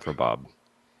at Misanthrobob.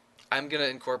 I'm going to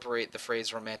incorporate the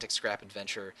phrase romantic scrap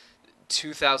adventure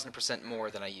 2,000%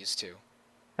 more than I used to.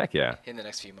 Heck yeah. In the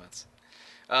next few months.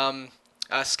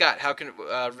 Scott, how can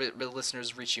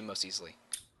listeners reach you most easily?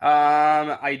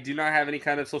 I do not have any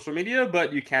kind of social media,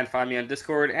 but you can find me on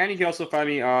Discord, and you can also find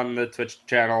me on the Twitch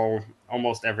channel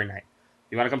almost every night.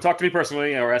 If you want to come talk to me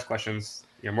personally or ask questions,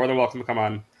 you're more than welcome to come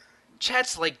on.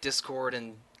 Chats like Discord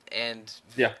and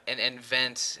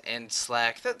Vent and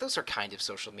Slack, those are kind of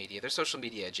social media. They're social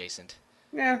media adjacent.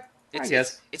 Yeah, I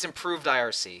guess. It's improved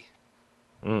IRC.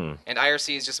 And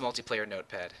IRC is just multiplayer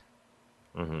notepad.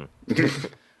 Mm-hmm.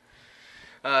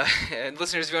 And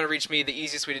listeners, if you want to reach me, the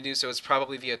easiest way to do so is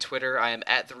probably via Twitter. I am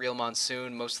at The Real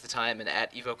Monsoon most of the time and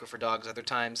at Evoker for Dogs other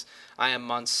times. I am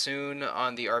Monsoon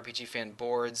on the RPG Fan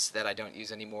boards that I don't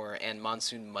use anymore, and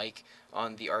Monsoon Mike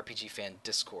on the RPG Fan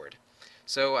Discord.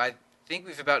 So I think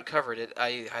we've about covered it.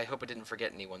 I hope I didn't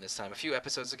forget anyone this time. A few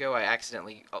episodes ago, I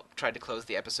accidentally tried to close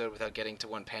the episode without getting to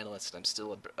one panelist, and I'm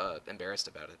still embarrassed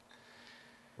about it.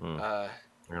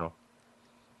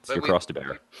 It's your cross to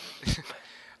bear.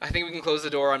 I think we can close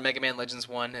the door on Mega Man Legends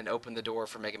 1 and open the door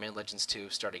for Mega Man Legends 2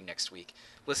 starting next week.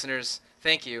 Listeners,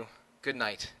 thank you, good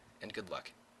night, and good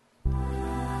luck.